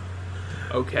armor.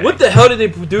 Okay. What the hell did they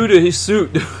do to his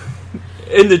suit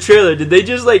in the trailer? Did they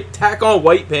just like tack on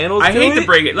white panels? I hate it? to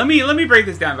break it. Let me break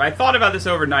this down. I thought about this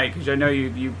overnight because I know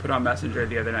you put on Messenger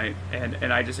the other night,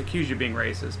 and I just accused you of being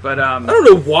racist. But I don't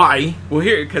know why. well,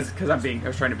 here because I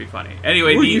was trying to be funny.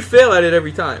 Anyway, Well, you fail at it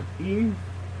every time.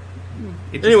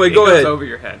 Anyway, go goes ahead. over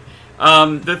your head.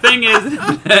 The thing is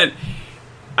that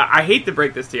I hate to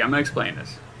break this to you. I'm going to explain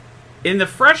this. In the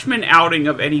freshman outing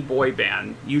of any boy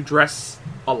band, you dress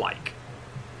alike.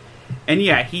 And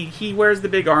yeah, he wears the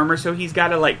big armor, so he's got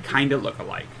to like kind of look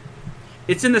alike.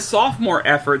 It's in the sophomore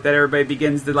effort that everybody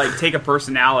begins to like take a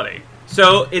personality.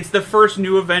 So it's the first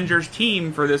new Avengers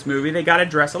team for this movie. They got to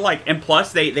dress alike, and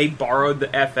plus they borrowed the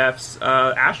FF's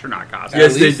astronaut costume.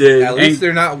 Yes, they did. At least And-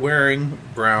 they're not wearing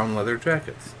brown leather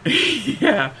jackets.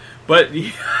 Yeah, but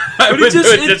But it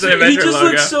just, he just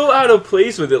looks so out of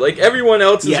place with it. Like everyone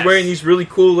else is Yes. wearing these really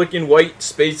cool looking white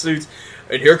spacesuits,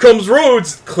 and here comes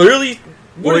Rhodes. Clearly,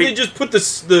 what did they just put the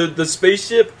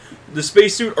spaceship, the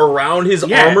spacesuit around his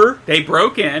armor? They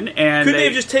broke in and Couldn't they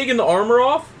have just taken the armor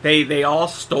off? They all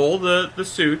stole the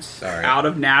suits Sorry. out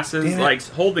of NASA's Damn it. like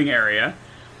holding area,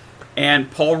 and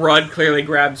Paul Rudd clearly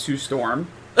grabbed Sue Storm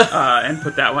and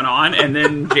put that one on, and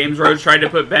then James Rhodes tried to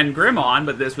put Ben Grimm on,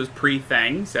 but this was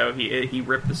pre-thing, so he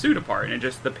ripped the suit apart and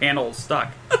just the panels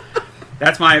stuck.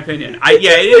 That's my opinion. It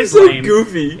is so lame.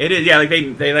 goofy. It is, yeah. Like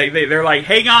they're like,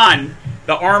 hang on,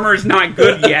 the armor's not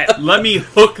good yet. Let me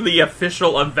hook the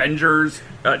official Avengers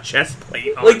chest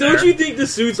plate on Like, don't there. you think the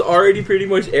suit's already pretty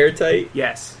much airtight?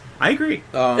 Yes, I agree.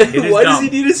 It is Why does dumb. he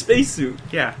need a spacesuit?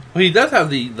 Yeah. Well, he does have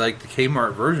the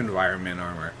Kmart version of Iron Man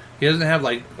armor. He doesn't have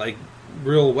like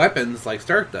real weapons like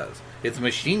Stark does. It's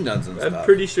machine guns and I'm stuff.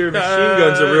 pretty sure machine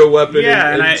guns are a real weapon,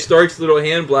 yeah, and and Stark's little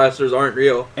hand blasters aren't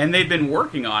real. And they've been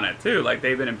working on it too. Like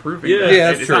they've been improving. Yeah. it. Yeah,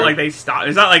 that's it's true. not like they stopped.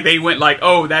 It's not like they went like,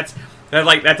 oh, that's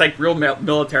like real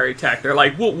military tech. They're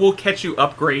like, we'll catch you,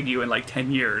 upgrade you in like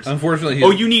 10 years. Unfortunately,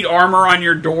 Oh, you need armor on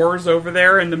your doors over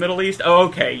there in the Middle East? Oh,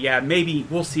 okay, yeah, maybe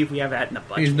we'll see if we have that in the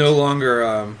budget. he's no longer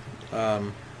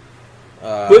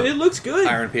But it looks good.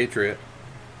 Iron Patriot.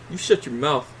 You shut your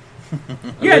mouth.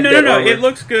 Yeah, like that no. armor. It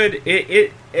looks good.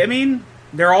 I mean,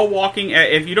 they're all walking.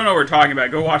 If you don't know what we're talking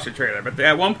about, go watch the trailer. But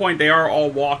at one point, they are all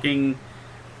walking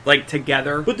like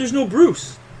together. But there's no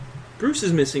Bruce. Bruce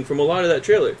is missing from a lot of that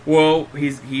trailer. Well,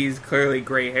 he's clearly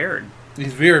gray haired.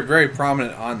 He's very, very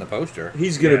prominent on the poster.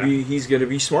 He's gonna Yeah.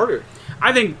 be smarter.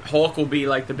 I think Hulk will be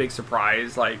like the big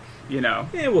surprise. Like, you know,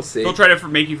 Yeah, we'll see. he'll try to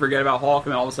make you forget about Hulk,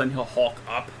 and then all of a sudden he'll Hulk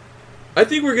up. I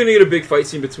think we're gonna get a big fight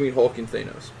scene between Hulk and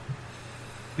Thanos.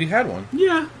 We had one.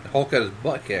 Yeah. Hulk got his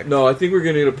butt kicked. No, I think we're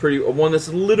gonna get a one that's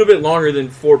a little bit longer than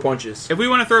 4 punches. If we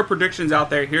want to throw predictions out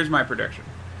there, here's my prediction: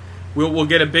 we'll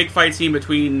get a big fight scene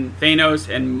between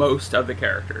Thanos and most of the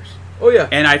characters. Oh yeah.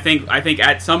 And I think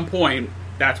at some point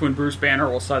that's when Bruce Banner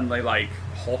will suddenly like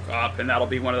Hulk up, and that'll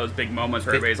be one of those big moments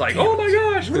where everybody's like, "Oh my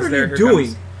gosh!" What are here you doing?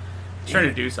 comes- trying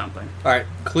to do something. All right.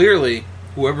 Clearly,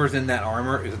 whoever's in that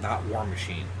armor is not War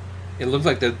Machine. It looks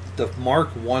like the Mark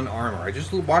I armor. I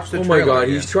just watched the Oh trailer. my god,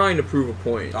 again. he's trying to prove a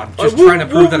point. I'm just trying to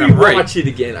prove that I'm right. Watch it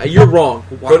again. You're wrong.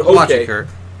 But Watch okay. it, Kurt.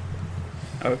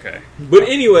 Okay. But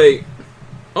anyway,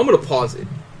 I'm gonna pause it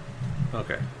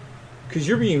Okay. because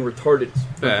you're being retarded.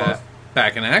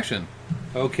 Back in action.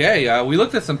 Okay, we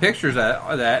looked at some pictures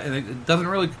of that, and it doesn't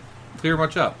really clear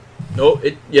much up. No,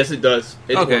 yes, it does.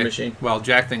 It's okay. War Machine. Well,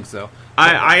 Jack thinks so.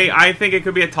 I think it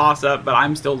could be a toss up, but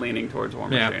I'm still leaning towards War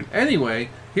Yeah. Machine. Anyway,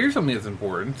 here's something that's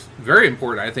important. Very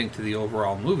important, I think, to the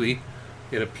overall movie.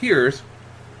 It appears...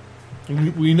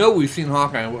 We know we've seen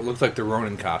Hawkeye in what looks like the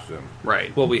Ronin costume.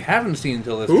 Right. What we haven't seen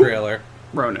until this Who? trailer...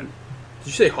 Ronan. Did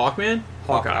you say Hawkman?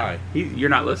 Hawkeye. You're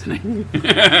not listening.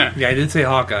 Yeah, I did say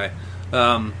Hawkeye.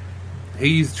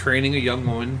 He's training a young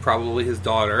woman, probably his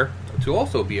daughter, to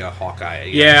also be a Hawkeye.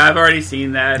 Yeah, I've already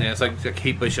seen that. Yeah, it's like a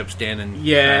Kate Bishop standing.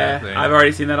 Yeah, thing. I've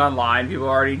already seen that online. People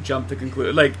already jumped to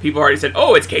conclude. Like, people already said,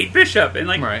 "Oh, it's Kate Bishop," and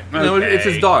like, Right. Okay, No, it's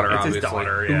his daughter. It's obviously, his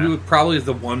daughter. Yeah. Who probably is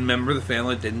the one member of the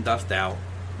family that didn't dust out.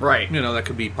 Right. You know, that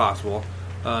could be possible.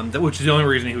 Which is the only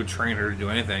reason he would train her to do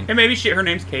anything. And maybe her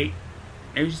name's Kate.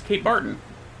 Maybe she's Kate Barton.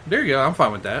 There you go. I'm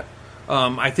fine with that.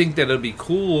 I think that it'd be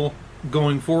cool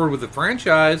going forward with the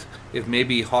franchise if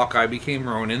maybe Hawkeye became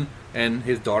Ronin and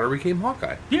his daughter became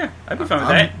Hawkeye. Yeah, I'd be fine with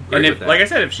I'm that. great And if, with that. like I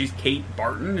said, if she's Kate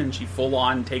Barton and she full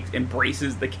on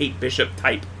embraces the Kate Bishop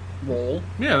type role,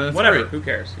 Yeah, that's whatever. great. Who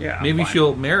cares? Yeah, I'm Maybe fine.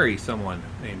 she'll marry someone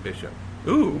named Bishop.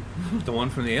 Ooh, The one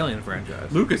from the Alien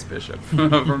franchise. Lucas Bishop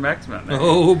from X-Men.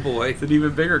 Oh, boy. It's an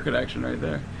even bigger connection right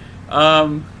there.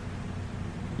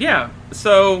 Yeah,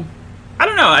 so I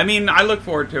don't know. I mean, I look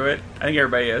forward to it. I think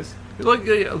everybody is. Like,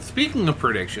 speaking of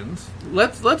predictions,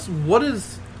 what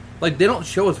is... Like, they don't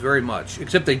show us very much,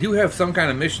 except they do have some kind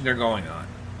of mission they're going on.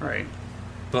 Right.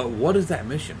 But what is that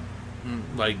mission?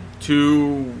 Like,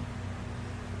 To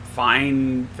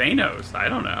find Thanos, I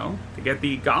don't know. To get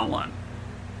the Gauntlet.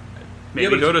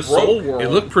 Maybe but go to it's broke. Soul World. it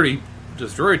looked pretty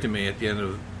destroyed to me at the end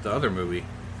of the other movie.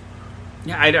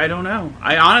 Yeah, I don't know.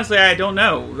 I honestly don't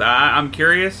know. I'm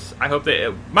curious. I hope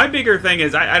that my bigger thing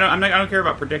is I don't care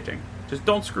about predicting. Just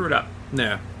don't screw it up.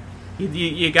 Yeah.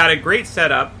 You got a great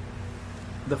setup.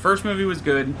 The first movie was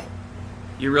good.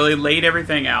 You really laid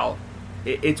everything out.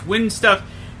 It's when stuff.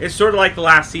 It's sort of like the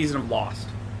last season of Lost.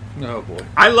 Oh, boy.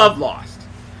 I love Lost.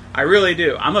 I really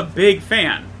do. I'm a big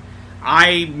fan.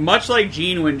 Much like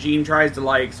Gene, when Gene tries to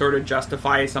like sort of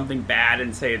justify something bad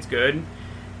and say it's good.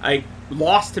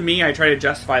 Lost to me, I try to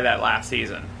justify that last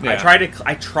season. Yeah.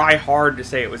 I try hard to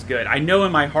say it was good. I know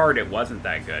in my heart it wasn't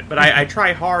that good, but I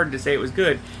try hard to say it was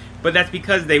good. But that's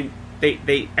because they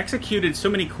executed so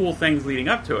many cool things leading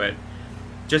up to it.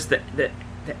 Just the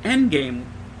end game,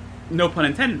 no pun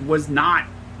intended, was not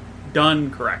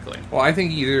done correctly. Well, I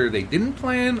think either they didn't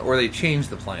plan or they changed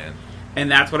the plan. And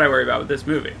that's what I worry about with this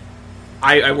movie.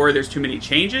 I worry there's too many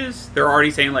changes. They're already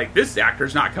saying, like, this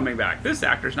actor's not coming back. This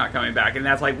actor's not coming back. And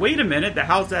that's like, wait a minute,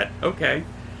 how's that? Okay.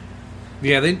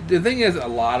 Yeah, the thing is, a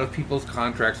lot of people's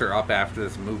contracts are up after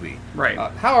this movie. Right.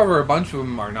 However, a bunch of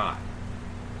them are not.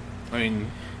 I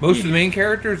mean, most of the main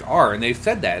characters are, and they've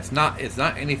said that. It's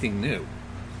not anything new.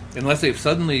 Unless they've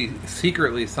suddenly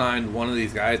secretly signed one of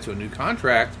these guys to a new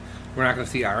contract, we're not going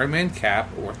to see Iron Man, Cap,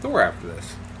 or Thor after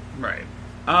this. Right.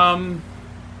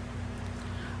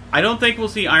 I don't think we'll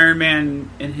see Iron Man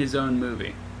in his own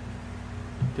movie,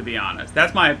 to be honest.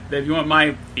 That's if you want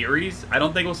my theories, I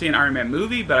don't think we'll see an Iron Man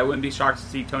movie, but I wouldn't be shocked to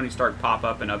see Tony Stark pop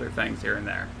up in other things here and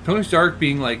there. Tony Stark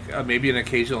being like maybe an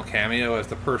occasional cameo as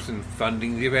the person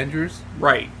funding the Avengers.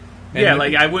 Right. And Yeah,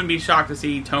 like I wouldn't be shocked to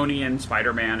see Tony and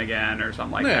Spider-Man again or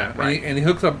something like that. Right. And he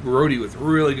hooks up Rhodey with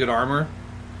really good armor.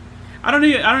 I don't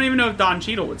even know if Don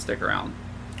Cheadle would stick around.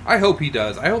 I hope he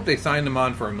does. I hope they signed him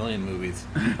on for 1 million movies.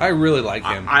 I really like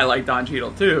him. I like Don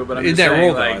Cheadle too, but I'm In just that saying,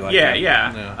 role, though, like, I like yeah,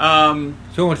 him. yeah.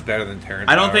 So much better than Terrence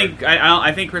I don't Howard. think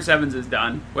I think Chris Evans is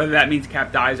done. Whether that means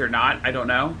Cap dies or not, I don't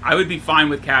know. I would be fine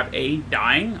with Cap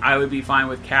dying. I would be fine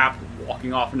with Cap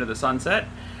walking off into the sunset.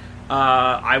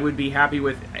 I would be happy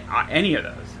with any of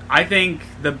those. I think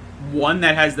the one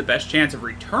that has the best chance of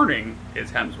returning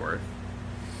is Hemsworth.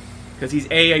 Because he's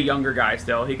a younger guy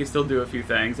still. He can still do a few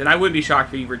things. And I wouldn't be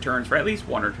shocked if he returns for at least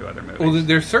one or two other movies. Well,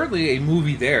 there's certainly a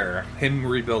movie there, him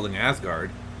rebuilding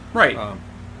Asgard. Right.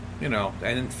 And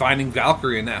then finding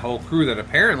Valkyrie and that whole crew that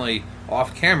apparently,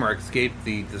 off camera, escaped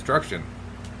the destruction.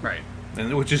 Right.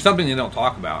 And which is something they don't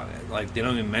talk about. Like, they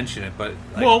don't even mention it, but...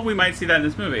 Like, Well, we might see that in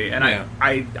this movie. And Yeah.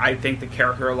 I think the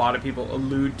character a lot of people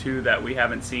allude to that we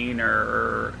haven't seen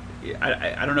or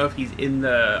I don't know if he's in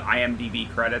the IMDb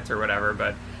credits or whatever,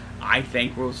 but I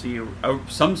think we'll see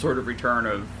some sort of return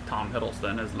of Tom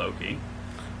Hiddleston as Loki.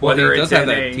 well, he does have in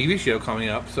that a- TV show coming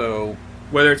up, so...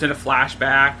 Whether it's in a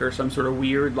flashback or some sort of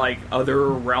weird, like, other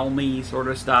realmy sort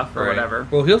of stuff or Right. whatever.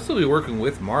 Well, he'll still be working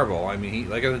with Marvel. I mean,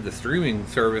 like I said, the streaming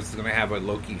service is going to have a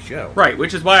Loki show. Right,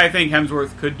 which is why I think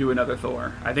Hemsworth could do another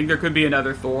Thor. I think there could be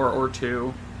another Thor or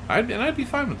two. I'd be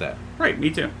fine with that. Right,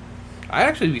 me too. I'd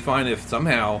actually be fine if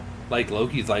somehow, like,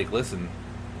 Loki's like, listen,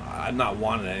 I'm not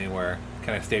wanted anywhere.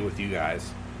 Can I stay with you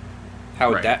guys?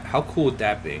 How cool would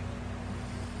that be?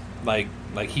 Like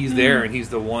he's there and he's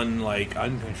the one, like,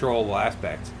 uncontrollable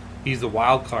aspect. He's the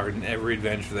wild card in every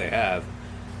adventure they have.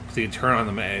 So you turn on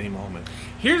them at any moment.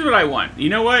 Here's what I want. You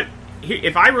know what?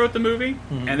 If I wrote the movie,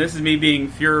 and this is me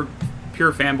being pure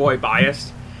fanboy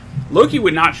biased, Loki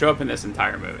would not show up in this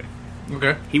entire movie.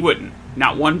 Okay. He wouldn't.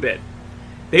 Not one bit.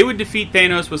 They would defeat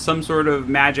Thanos with some sort of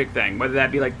magic thing, whether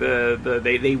that be like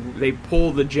they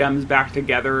pull the gems back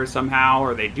together somehow,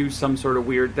 or they do some sort of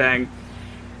weird thing.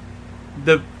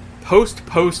 The post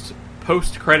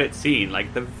credit scene,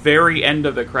 like the very end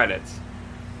of the credits,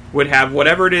 would have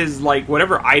whatever it is, like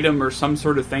whatever item or some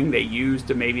sort of thing they use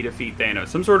to maybe defeat Thanos,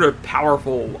 some sort of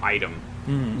powerful item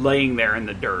laying there in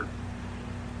the dirt,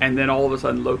 and then all of a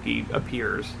sudden Loki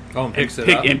appears and picks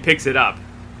it up.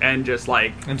 And just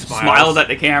like and smiles at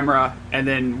the camera, and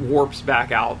then warps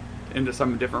back out into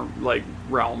some different like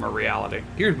realm or reality.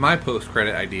 Here's my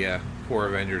post-credit idea for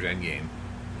Avengers Endgame: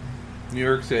 New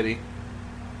York City,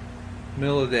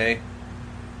 middle of the day,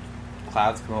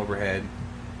 clouds come overhead,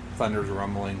 thunder's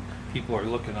rumbling, people are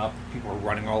looking up, people are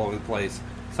running all over the place.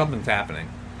 Something's happening.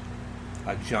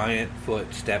 A giant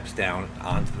foot steps down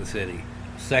onto the city.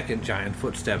 Second giant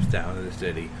foot steps down into the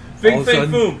city.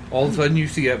 Boom! All of a sudden, you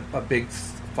see a big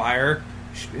fire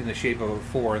in the shape of a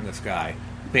 4 in the sky.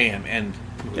 Bam, and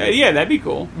yeah, that'd be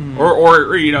cool.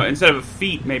 Or you know, instead of a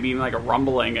feet, maybe even like a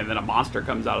rumbling, and then a monster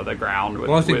comes out of the ground. I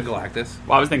was thinking Galactus.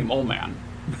 Well, I was thinking Mole Man,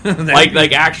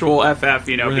 like actual FF,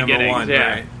 you know, beginnings. One,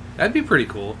 yeah, right. That'd be pretty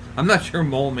cool. I'm not sure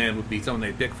Mole Man would be something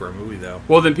they pick for a movie though.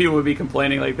 Well, then people would be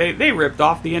complaining like they ripped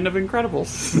off the end of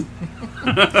Incredibles.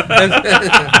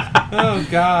 Oh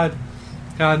God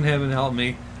in heaven help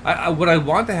me. What I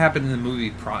want to happen in the movie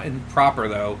proper,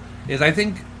 though, is I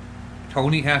think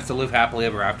Tony has to live happily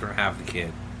ever after and have the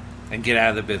kid and get out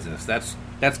of the business. That's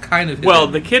kind of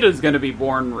his the kid is going to be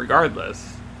born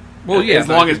regardless. Well, yeah, as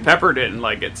long as Pepper didn't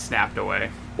like get snapped away,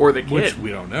 or the kid. Which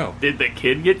we don't know. Did the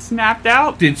kid get snapped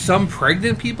out? Did some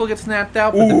pregnant people get snapped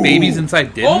out, but the babies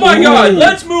inside didn't? Oh my God!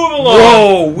 Let's move along.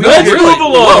 Whoa! Let's move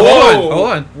along. Hold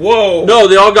on. Whoa! No,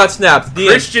 they all got snapped.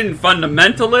 Christian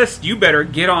fundamentalist, you better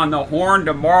get on the horn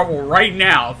to Marvel right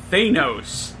now.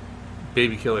 Thanos,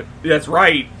 Baby killer. that's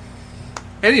right.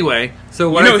 Anyway, so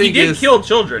what You know, I think he did is kill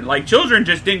children. Like children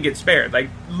just didn't get spared. Like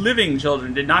living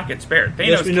children did not get spared. Thanos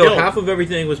Yes, we know killed half of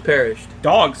everything was perished.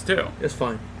 dogs too. That's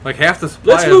fine. like half the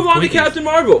supply. Let's move on to Twinkies. Captain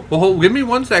Marvel. Well, give me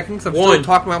 1 second, because I'm still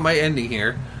talking about my ending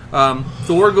here.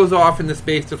 Thor goes off into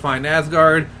space to find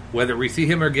Asgard. Whether we see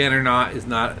him again or not is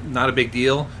not a big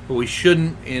deal, but we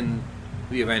shouldn't in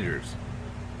the Avengers.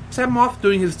 Set him off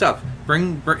doing his stuff.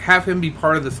 Have him be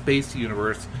part of the space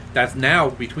universe that's now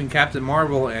between Captain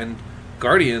Marvel and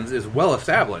Guardians is well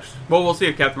established. Well, we'll see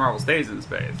if Captain Marvel stays in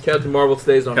space. Captain Marvel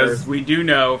stays on Because Earth. we do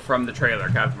know from the trailer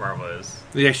Captain Marvel is.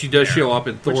 Yeah, she does show up,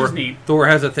 and Which Thor. is neat. Thor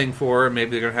has a thing for her.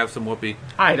 Maybe they're gonna have some whoopee.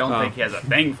 I don't think he has a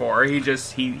thing for her. He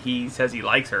just he says he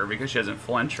likes her because she doesn't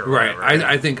flinch or Right. whatever.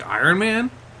 I think Iron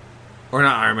Man, or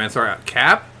not Iron Man. Sorry,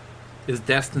 Cap, is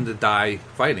destined to die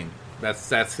fighting.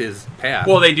 That's his path.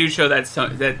 Well, they do show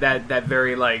that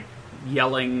very like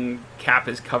yelling Cap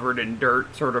is covered in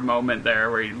dirt sort of moment there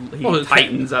where he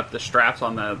tightens up the straps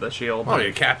on the shield. Oh,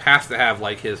 yeah, Cap has to have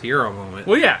like his hero moment.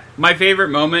 Well, yeah, my favorite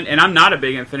moment, and I'm not a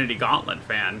big Infinity Gauntlet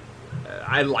fan.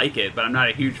 I like it, but I'm not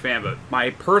a huge fan. But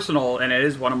my personal, and it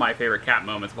is one of my favorite Cap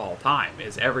moments of all time,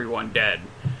 is everyone dead.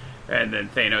 And then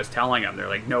Thanos telling him, they're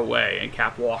like, no way. And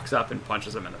Cap walks up and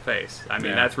punches him in the face. I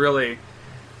mean, that's really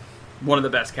one of the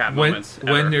best Cap moments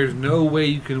ever. When there's no way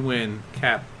you can win,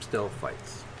 Cap still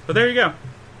fights. But there you go.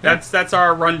 That's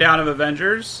our rundown of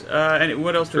Avengers. And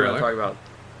what else do we want to talk about?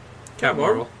 Cap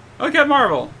Marvel. Oh, Cap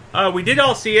Marvel. We did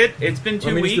all see it. It's been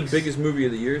 2 weeks. It's the biggest movie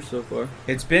of the year so far.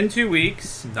 It's been 2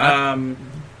 weeks. Not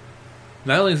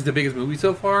only is it the biggest movie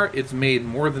so far, it's made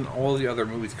more than all the other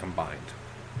movies combined.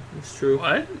 It's true.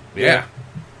 What? Yeah.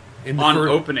 On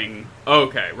opening.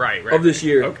 Okay, right. Of this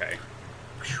year. Okay.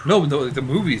 No, the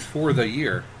movies for the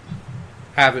year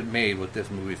haven't made what this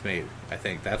movie's made. I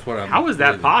think that's what I'm. How is that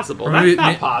believing. possible? Or That's maybe-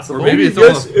 not possible. Or maybe it's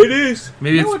Yes, all, it is.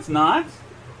 maybe No, it's it's not.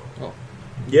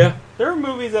 Yeah. There are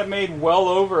movies that made well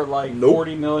over like Nope.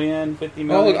 40 million, 50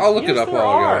 million. I'll look it Yes, up there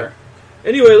while I got are. it.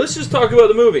 Anyway, let's just talk about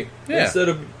the movie Yeah. instead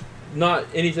of not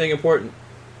anything important.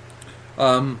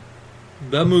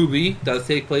 The movie does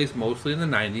take place mostly in the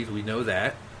 90s. We know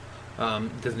that.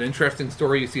 There's an interesting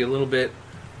story. You see a little bit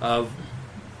of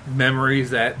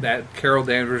memories that Carol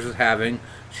Danvers is having.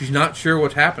 She's not sure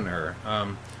what's happened to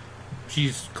her.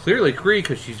 She's clearly Kree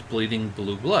because she's bleeding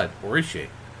blue blood, or is she?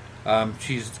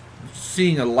 She's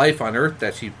seeing a life on Earth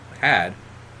that she had,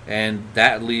 and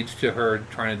that leads to her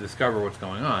trying to discover what's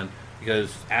going on.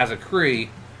 Because as a Kree,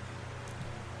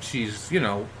 she's,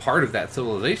 part of that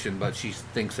civilization, but she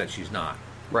thinks that she's not.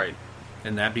 Right.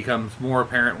 And that becomes more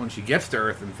apparent when she gets to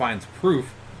Earth and finds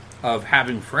proof of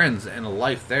having friends and a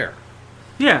life there.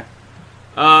 Yeah.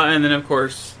 And then, of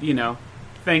course,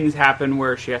 things happen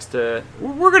where she has to.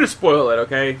 We're going to spoil it,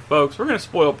 okay, folks? We're going to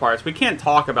spoil parts. We can't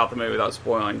talk about the movie without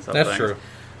spoiling something. That's true.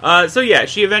 So yeah,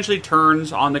 she eventually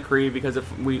turns on the Kree because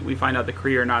if we find out the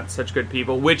Kree are not such good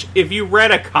people. Which, if you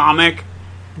read a comic,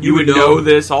 you would know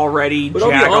this already. But I'll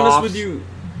be honest with you,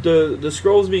 the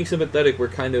Skrulls being sympathetic was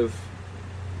kind of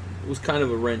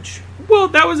a wrench. Well,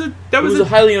 that was a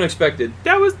highly unexpected.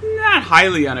 That was not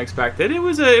highly unexpected. It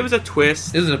was a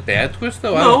twist. Is it a bad twist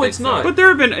though? No, it's not. But there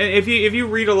have been if you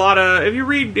read a lot of if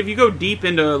you go deep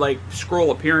into like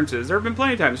Skrull appearances, there have been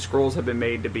plenty of times Skrulls have been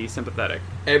made to be sympathetic.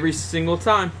 Every single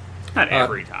time. Not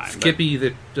every time. Skippy,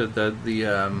 the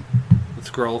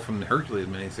Skrull from the Hercules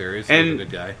miniseries, and was a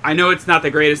good guy. I know it's not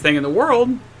the greatest thing in the world,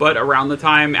 but around the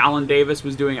time Alan Davis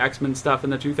was doing X-Men stuff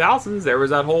in the 2000s, there was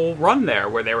that whole run there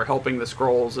where they were helping the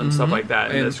Skrulls and stuff like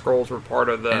that, and the Skrulls were part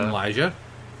of the... And Elijah.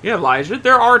 Yeah, Elijah.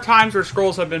 There are times where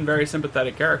Skrulls have been very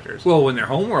sympathetic characters. Well, when their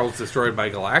homeworld's destroyed by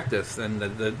Galactus, and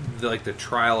the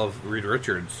trial of Reed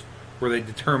Richards, where they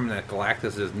determine that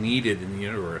Galactus is needed in the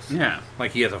universe. Yeah.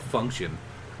 Like he has a function.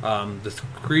 The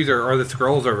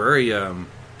Skrulls are very...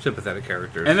 sympathetic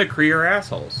characters. And the Kree are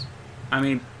assholes. I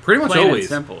mean, pretty much plain always.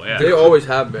 and simple, yeah. They always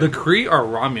have been. The Kree are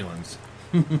Romulans.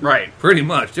 Right. Pretty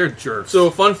much. They're jerks.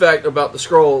 So, fun fact about the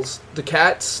Skrulls, the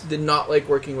cats did not like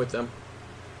working with them.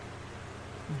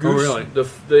 Goose, oh,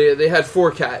 really? They had 4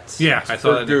 cats. Yeah, I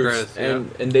saw that in the Goose, credits.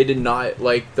 Yeah. and they did not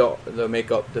like the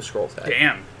makeup the Skrulls had.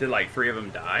 Damn. Did like 3 of them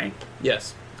die?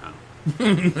 Yes. They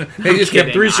just kept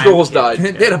kidding. 3 Skrulls died.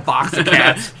 They had a box of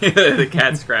cats. The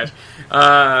cat scratch.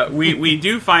 We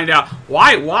do find out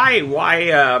why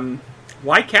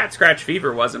Cat Scratch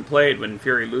Fever wasn't played when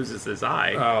Fury loses his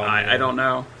eye. I don't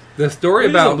know. The story He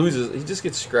about loses, he just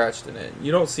gets scratched in it.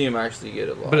 You don't see him actually get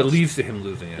it lost. but it leads to him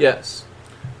losing it. Yes.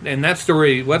 And that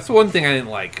story, that's the one thing I didn't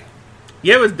like.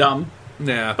 Yeah, it was dumb,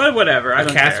 Yeah. but whatever. I The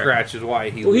don't cat care. scratch is why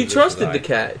he Well, he loses trusted his the eye.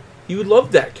 cat. He would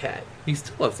love that cat. He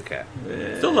still loves the cat.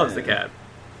 Still loves the cat.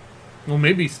 Well,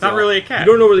 maybe It's still. not really a cat. You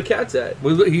don't know where the cat's at.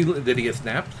 Did he get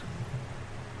snapped?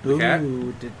 The cat?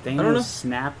 Ooh, did don't know. Thanos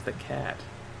snap the cat?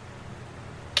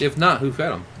 If not, who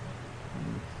fed him?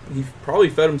 He probably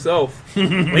fed himself.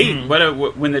 Wait,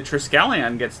 when the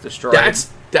Triskelion gets destroyed?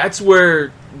 That's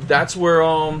where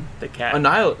the cat.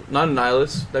 not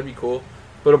Annihilus, that'd be cool.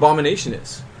 But Abomination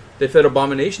is. They fed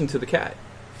Abomination to the cat.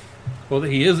 Well,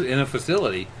 he is in a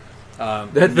facility.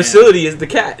 That facility is the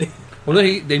cat. Well,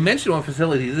 they mentioned one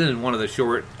facility. He's in one of the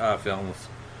short films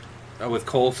with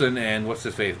Coulson and what's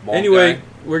his face. Bald Anyway, guy.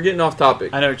 we're getting off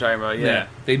topic. I know what you're talking about. Yeah.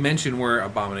 They mentioned where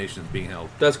Abomination is being held.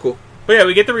 That's cool. But yeah,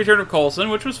 we get the return of Coulson,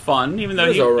 which was fun, even though It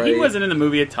was he alright. wasn't in the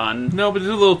movie a ton. No, but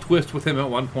there's a little twist with him at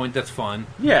one point that's fun.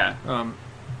 Yeah.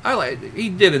 He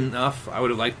did enough. I would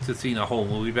have liked to seen a whole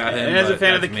movie about him. And as a but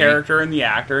fan of the that's me. character and the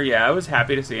actor, yeah, I was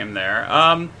happy to see him there.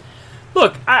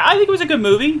 Look, I think it was a good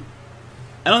movie.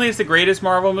 I don't think it's the greatest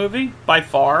Marvel movie by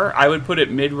far. I would put it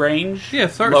mid-range. Yeah,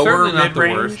 lower certainly not the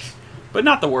mid-range, worst. but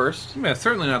not the worst. Yeah,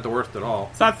 certainly not the worst at all.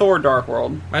 It's not Thor: Dark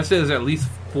World. I'd say there's at least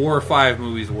 4 or 5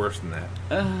 movies worse than that.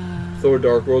 Thor: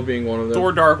 Dark World being one of them.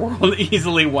 Thor: Dark World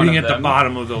easily one Being of at them. the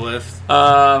bottom of the list.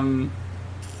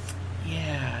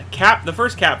 Yeah, Cap. The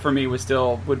first Cap for me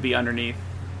would be underneath.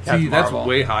 See, Captain that's Marvel.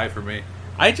 way high for me.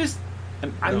 I just.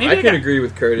 I can agree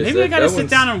with Curtis. Maybe I got to sit one's-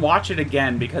 down and watch it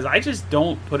again because I just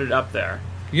don't put it up there.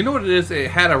 You know what it is? It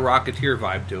had a Rocketeer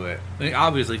vibe to it. I mean,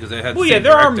 obviously, because it had. Well, the yeah, same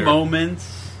there are director.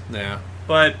 moments, Yeah.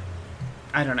 but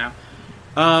I don't know.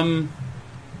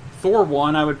 Thor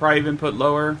 1, I would probably even put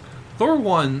lower. Thor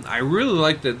 1, I really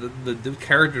liked the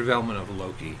character development of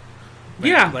Loki.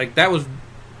 Yeah. Like that was.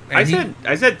 I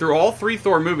said through all 3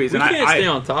 Thor movies, We and can't stay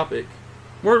on topic.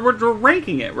 we're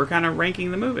ranking it. We're kind of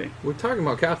ranking the movie. We're talking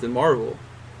about Captain Marvel.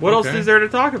 What else Okay. is there to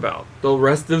talk about? The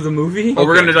rest of the movie? Oh,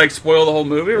 we're Okay. going to spoil the whole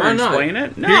movie? We're Why going to not? explain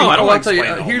it? No, Here, I don't I'll want to tell you.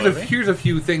 explain the whole movie. Here's a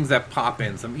few things that pop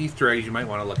in, some Easter eggs you might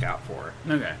want to look out for.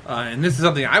 Okay. And this is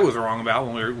something I was wrong about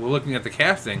when we were looking at the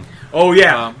casting. Oh,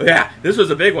 yeah. Yeah, this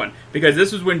was a big one. Because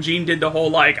this was when Gene did the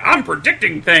whole, I'm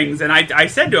predicting things. And I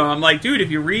said to him, I'm like, dude, if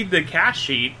you read the cast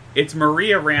sheet, it's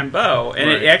Maria Rambeau.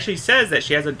 And Right. it actually says that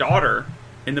she has a daughter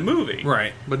in the movie.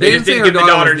 Right. But They they just didn't say didn't her give the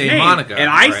daughter was daughter's named name. Monica. And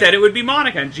I Right. said it would be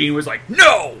Monica. And Gene was like,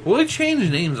 no! Well, they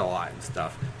changed names a lot and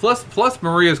stuff. Plus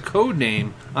Maria's code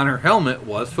name on her helmet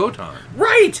was Photon.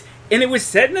 Right! And it was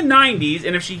set in the 90s,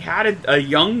 and if she had a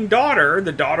young daughter,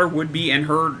 the daughter would be in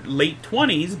her late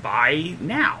 20s by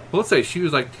now. Well, let's say she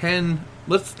was like 10.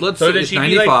 Let's So say then it's she'd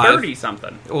be 95. like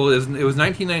 30-something. Well, it was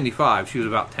 1995. She was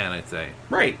about 10, I'd say.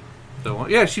 Right. So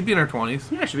yeah, she'd be in her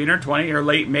 20s. Yeah, she'd be in her 20s or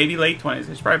maybe late 20s.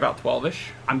 It's probably about 12-ish.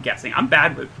 I'm guessing. I'm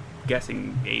bad with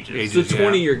guessing ages. It's a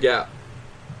 20-year gap.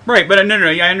 Right, but no,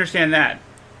 yeah, I understand that.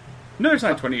 No, there's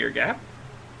not a 20-year gap.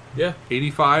 Yeah.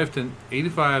 85 to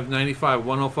 85, 95,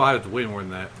 105. It's way more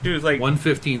than that. Dude, it's like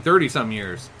 115, 30 some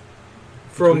years.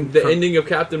 From the ending of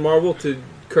Captain Marvel to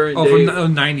current day.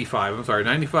 From 95. I'm sorry,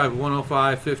 95,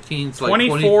 105, 15. It's like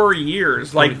 24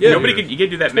 years. Like, 24 nobody years. could, you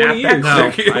can't do that 20 math years. that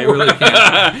No, quick. I really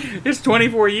can't. It's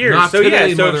 24 years. Not So, today,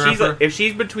 yeah, so mother if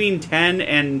she's between 10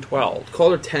 and 12.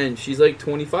 Call her 10. She's like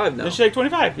 25 now. She's like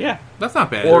 25, yeah. That's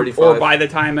not bad. Or 35. by the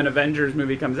time an Avengers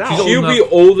movie comes out. She's old She'll be enough.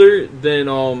 older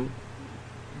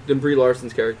than Brie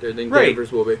Larson's character, than Right.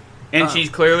 Danvers will be. And she's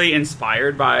clearly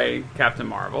inspired by Captain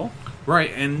Marvel.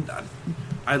 Right, and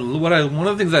one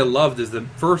of the things I loved is the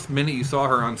first minute you saw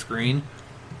her on screen,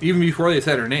 even before they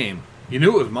said her name, you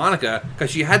knew it was Monica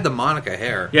because she had the Monica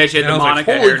hair. Yeah, she had And the I was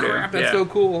Monica like, Holy hairdo, crap, that's yeah. so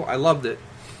cool! I loved it.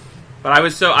 But I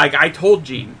was so I told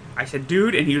Gene, I said,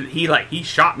 dude, and he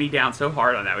shot me down so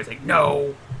hard on that. I was like,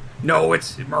 no,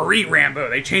 it's Marie Rambeau.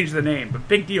 They changed the name, but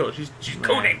big deal. She's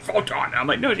codenamed Photon. And I'm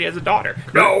like, no, she has a daughter.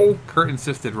 No. Kurt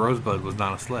insisted Rosebud was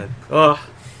not a sled. Ugh.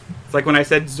 It's like when I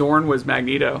said Zorn was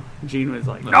Magneto. Gene was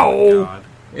like, Oh, no. my God.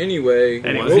 Anyway,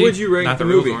 Anyway. what would you rank Not the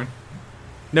real movie? Zorn.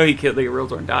 No, he killed the real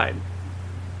Zorn died.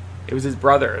 It was his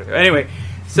brother. Anyway,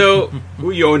 so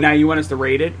now you want us to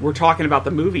rate it? We're talking about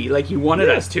the movie, like you wanted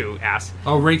us to. Ass.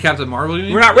 Oh, rate Captain Marvel. You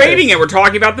mean? We're not rating it. We're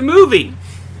talking about the movie.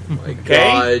 Oh my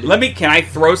Okay. God. Can I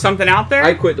throw something out there?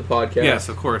 I quit the podcast. Yes,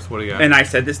 of course. What do you got? And I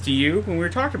said this to you when we were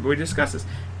talking, but we discussed this.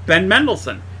 Ben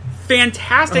Mendelsohn,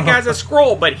 fantastic as a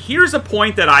Skrull, but here's a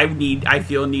point that I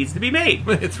feel needs to be made.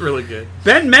 It's really good.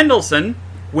 Ben Mendelsohn,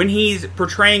 when he's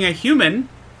portraying a human,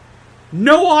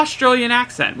 no Australian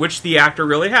accent, which the actor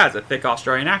really has, a thick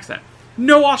Australian accent.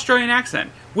 No Australian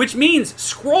accent, which means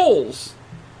Skrulls,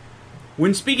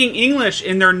 when speaking English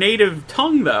in their native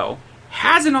tongue, though,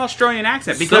 has an Australian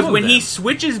accent. Because Some of when he them.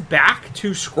 switches back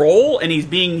to Skrull and he's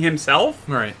being himself,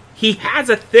 Right. he has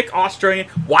a thick Australian.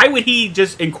 Why would he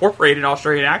just incorporate an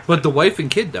Australian accent? But the wife and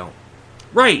kid don't.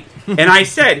 Right. And I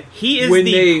said he is When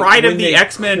the they- pride of when the they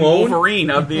X-Men clone- Wolverine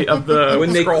of the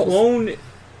When they Skrulls. clone,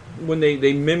 when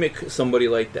they mimic somebody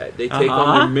like that, they take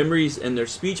on their memories and their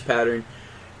speech pattern.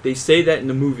 They say that in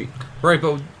the movie. Right,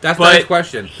 but that's But my next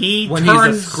question. he when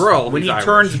turns he's a Skrull, when he's he Irish.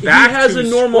 turns back. He has to a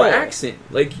normal Skrull. accent.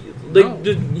 Like No.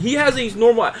 he has a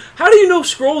normal. How do you know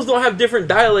Skrulls don't have different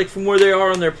dialect from where they are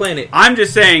on their planet? I'm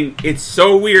just saying it's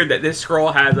so weird that this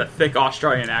Skrull has a thick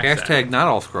Australian accent. Hashtag not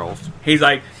all Skrulls. He's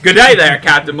like, "Good day there,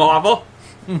 Captain Marvel.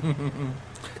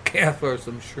 Can't throw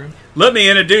some shrimp. Let me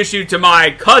introduce you to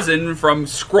my cousin from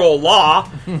Skrull Law.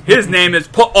 His name is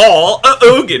Paul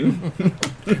Ogan."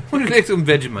 What do you make some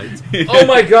Vegemites? Oh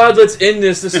my God! Let's end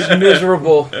this. This is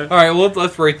miserable. All right, well,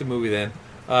 let's rate the movie then.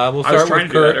 We'll I was start trying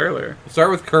with to do that Kurt. earlier. We'll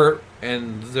start with Kurt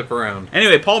and zip around.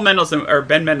 Anyway, Ben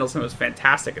Mendelsohn was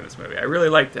fantastic in this movie. I really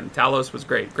liked him. Talos was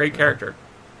great. Great character.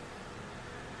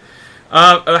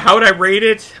 How would I rate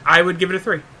it? I would give it a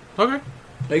 3. Okay.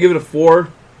 I give it a 4.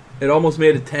 It almost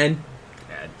made a 10.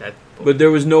 Yeah, But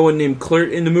there was no one named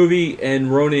Clirt in the movie,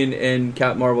 and Ronan and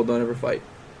Cap Marvel don't ever fight.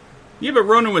 but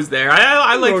Ronan was there.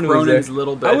 I liked Ronan was Ronan's there. a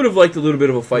little bit. I would have liked a little bit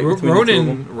of a fight between the two of them.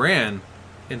 Ronan ran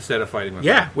instead of fighting with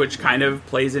Yeah, which kind of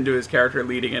plays into his character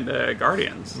leading into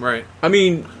Guardians. him. Right. I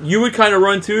mean, you would kind of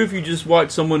run too if you just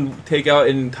watched someone take out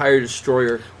an entire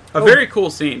destroyer. A very cool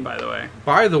scene, by the way.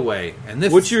 By the way, and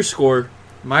this What's your score?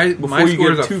 my before you score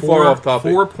get is a too far off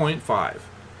topic? 4.5.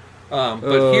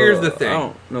 But here's the I thing.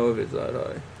 don't know if it's that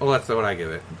high. Well, that's what I give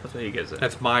it. That's what he gives it.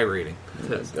 That's my rating.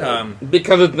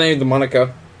 Because it's named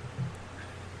Monica.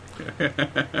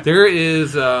 There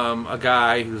is a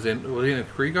guy who's was he in a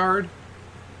Kree Guard?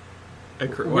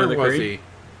 one Where of the was Kree? he?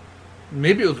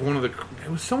 Maybe it was one of the. It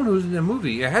was someone who was in the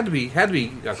movie. It had to be a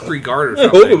Kree Guard or I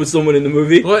something. hope it was someone in the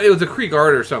movie. Well, it was a Kree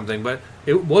Guard or something, but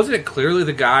it wasn't clearly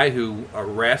the guy who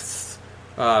arrests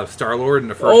Star-Lord in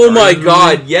the first. Oh my Guardians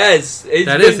God! movie? Yes, it's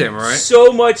That been is him, right?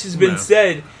 So much has been No.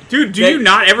 said. Dude, do That- you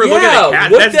not ever look Yeah, at the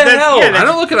cat? what the hell? Yeah, I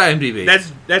don't look at IMDb.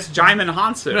 That's Jaimin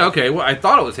Hansu. Okay, well, I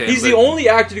thought it was him. He's but the only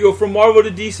actor to go from Marvel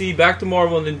to DC, back to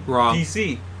Marvel, and then Wrong.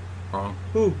 DC. wrong.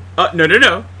 Who?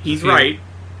 No. He's He- right.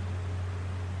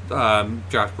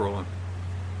 Josh Brolin.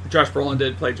 Josh Brolin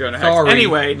did play Jonah Hex. Sorry,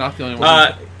 Anyway, not the only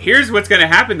one. here's what's going to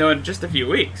happen though in just a few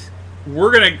weeks.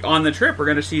 We're gonna on the trip. We're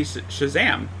gonna see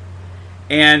Shazam,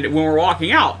 and when we're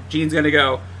walking out, Gene's gonna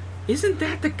go, "Isn't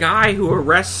that the guy who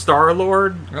arrests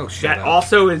Star-Lord? Oh, shut that up.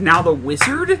 also is now the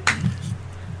Wizard?"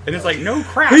 And it's like, no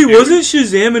crap. Hey, dude. wasn't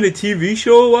Shazam in a TV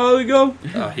show a while ago?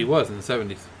 He was in the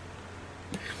 70s.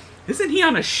 Isn't he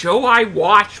on a show I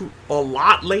watch a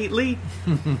lot lately?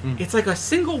 It's like a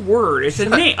single word. It's a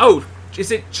name. Oh,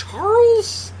 is it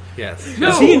Charles? Yes. No.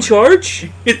 Is he in charge?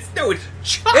 It's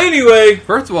Chuck. Anyway,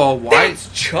 First of all, why That's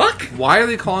Chuck? why are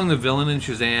they calling the villain in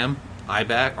Shazam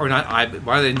Iback, or not Iback.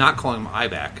 Why are they not calling him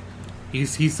Iback?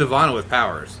 He's Sivana with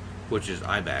powers, which is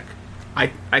Iback.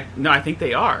 No, I think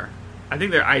they are. I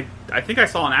think they're. I think I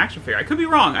saw an action figure. I could be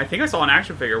wrong. I think I saw an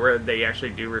action figure where they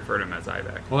actually do refer to him as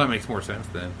Iback. Well, that makes more sense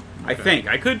then. I think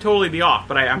I could totally be off,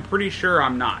 but I'm pretty sure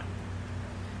I'm not.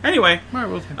 Anyway, All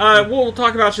right, we'll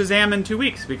talk about Shazam in 2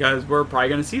 weeks because we're probably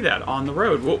going to see that on the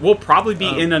road. We'll probably be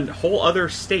in a whole other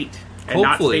state and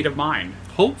not state of mind.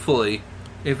 Hopefully,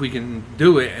 if we can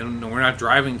do it and we're not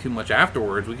driving too much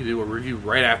afterwards, we can do a review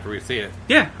right after we see it.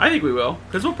 Yeah, I think we will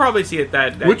because we'll probably see it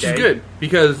that Which day. is good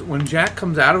because when Jack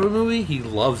comes out of a movie, he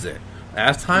loves it.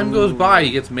 As time goes by,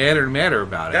 he gets madder and madder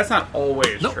about it. That's not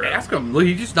always true. Ask him. Look,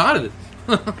 he just nodded.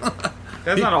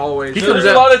 That's not always true. There's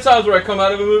a lot of times where I come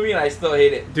out of a movie and I still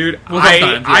hate it. Dude, Well,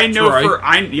 sometimes, I know Troy.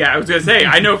 I was gonna say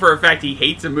I know for a fact he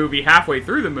hates a movie halfway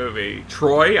through the movie.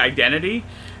 Troy, Identity.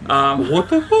 What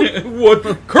the fuck?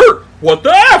 What, Kurt? What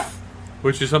the f?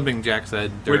 Which is something Jack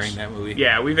said during that movie.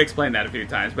 Yeah, we've explained that a few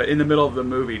times. But in the middle of the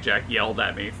movie, Jack yelled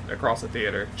at me across the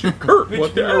theater. Kurt, what We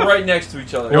the were f? right next to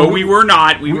each other. No, we were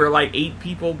not. We were like 8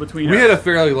 people between us. We had a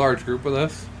fairly large group with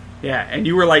us. Yeah, and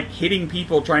you were like hitting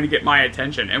people trying to get my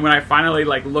attention. And when I finally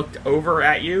like looked over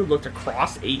at you, looked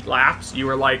across 8 laps, you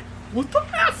were like, "What the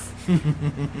f?"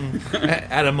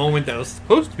 At a moment that was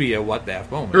supposed to be a what the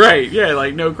F moment. Right? Yeah,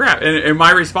 like no crap. And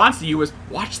my response to you was,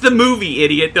 "Watch the movie,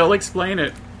 idiot. They'll explain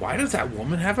it." Why does that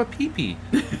woman have a pee-pee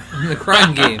in the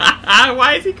crying game?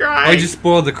 Why is he crying? I just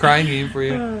spoiled the crying game for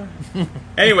you.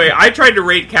 Anyway, I tried to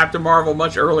rate Captain Marvel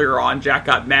much earlier on. Jack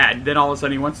got mad. Then all of a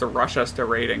sudden he wants to rush us to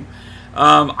rating.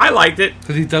 I liked it.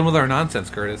 Because he's done with our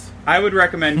nonsense, Curtis. I would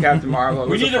recommend Captain Marvel. It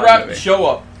We was a need to fun wrap movie. the show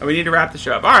up. We need to wrap the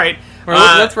show up. All right. All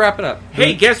right, let's wrap it up.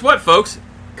 Hey, guess what, folks?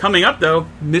 Coming up, though,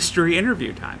 mystery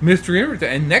interview time. Mystery Interview.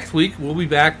 And next week, we'll be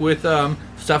back with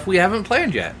stuff we haven't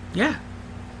planned yet. Yeah.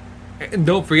 And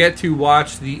don't forget to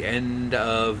watch the end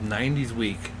of 90s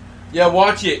Week. Yeah,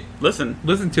 watch it. Listen.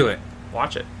 Listen to it.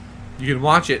 Watch it. You can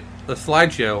watch it, the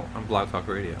slideshow, on Blog Talk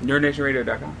Radio.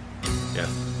 NerdNationRadio.com. Yes.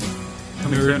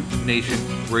 Coming Nerd soon. Nation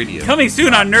Radio. Coming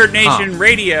soon on Nerd Nation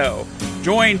Radio.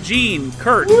 Join Gene,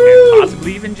 Kurt, and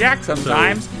possibly even Jack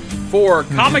sometimes for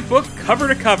comic book cover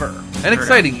to cover. An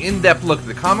exciting, in-depth look at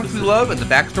the comics we love and the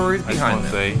backstories behind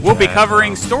them. We'll be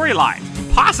covering storylines,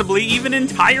 possibly even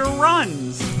entire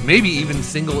runs. Maybe even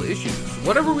single issues.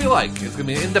 Whatever we like. It's going to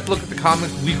be an in-depth look at the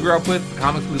comics we grew up with, the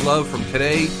comics we love from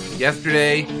today,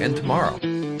 yesterday, and tomorrow.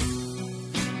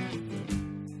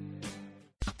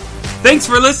 Thanks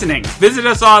for listening. Visit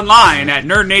us online at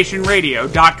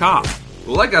nerdnationradio.com.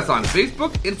 Like us on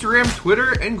Facebook, Instagram,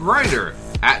 Twitter, and Grindr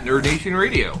at Nerd Nation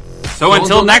Radio. So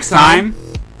until next time,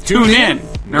 tune in,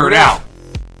 nerd out.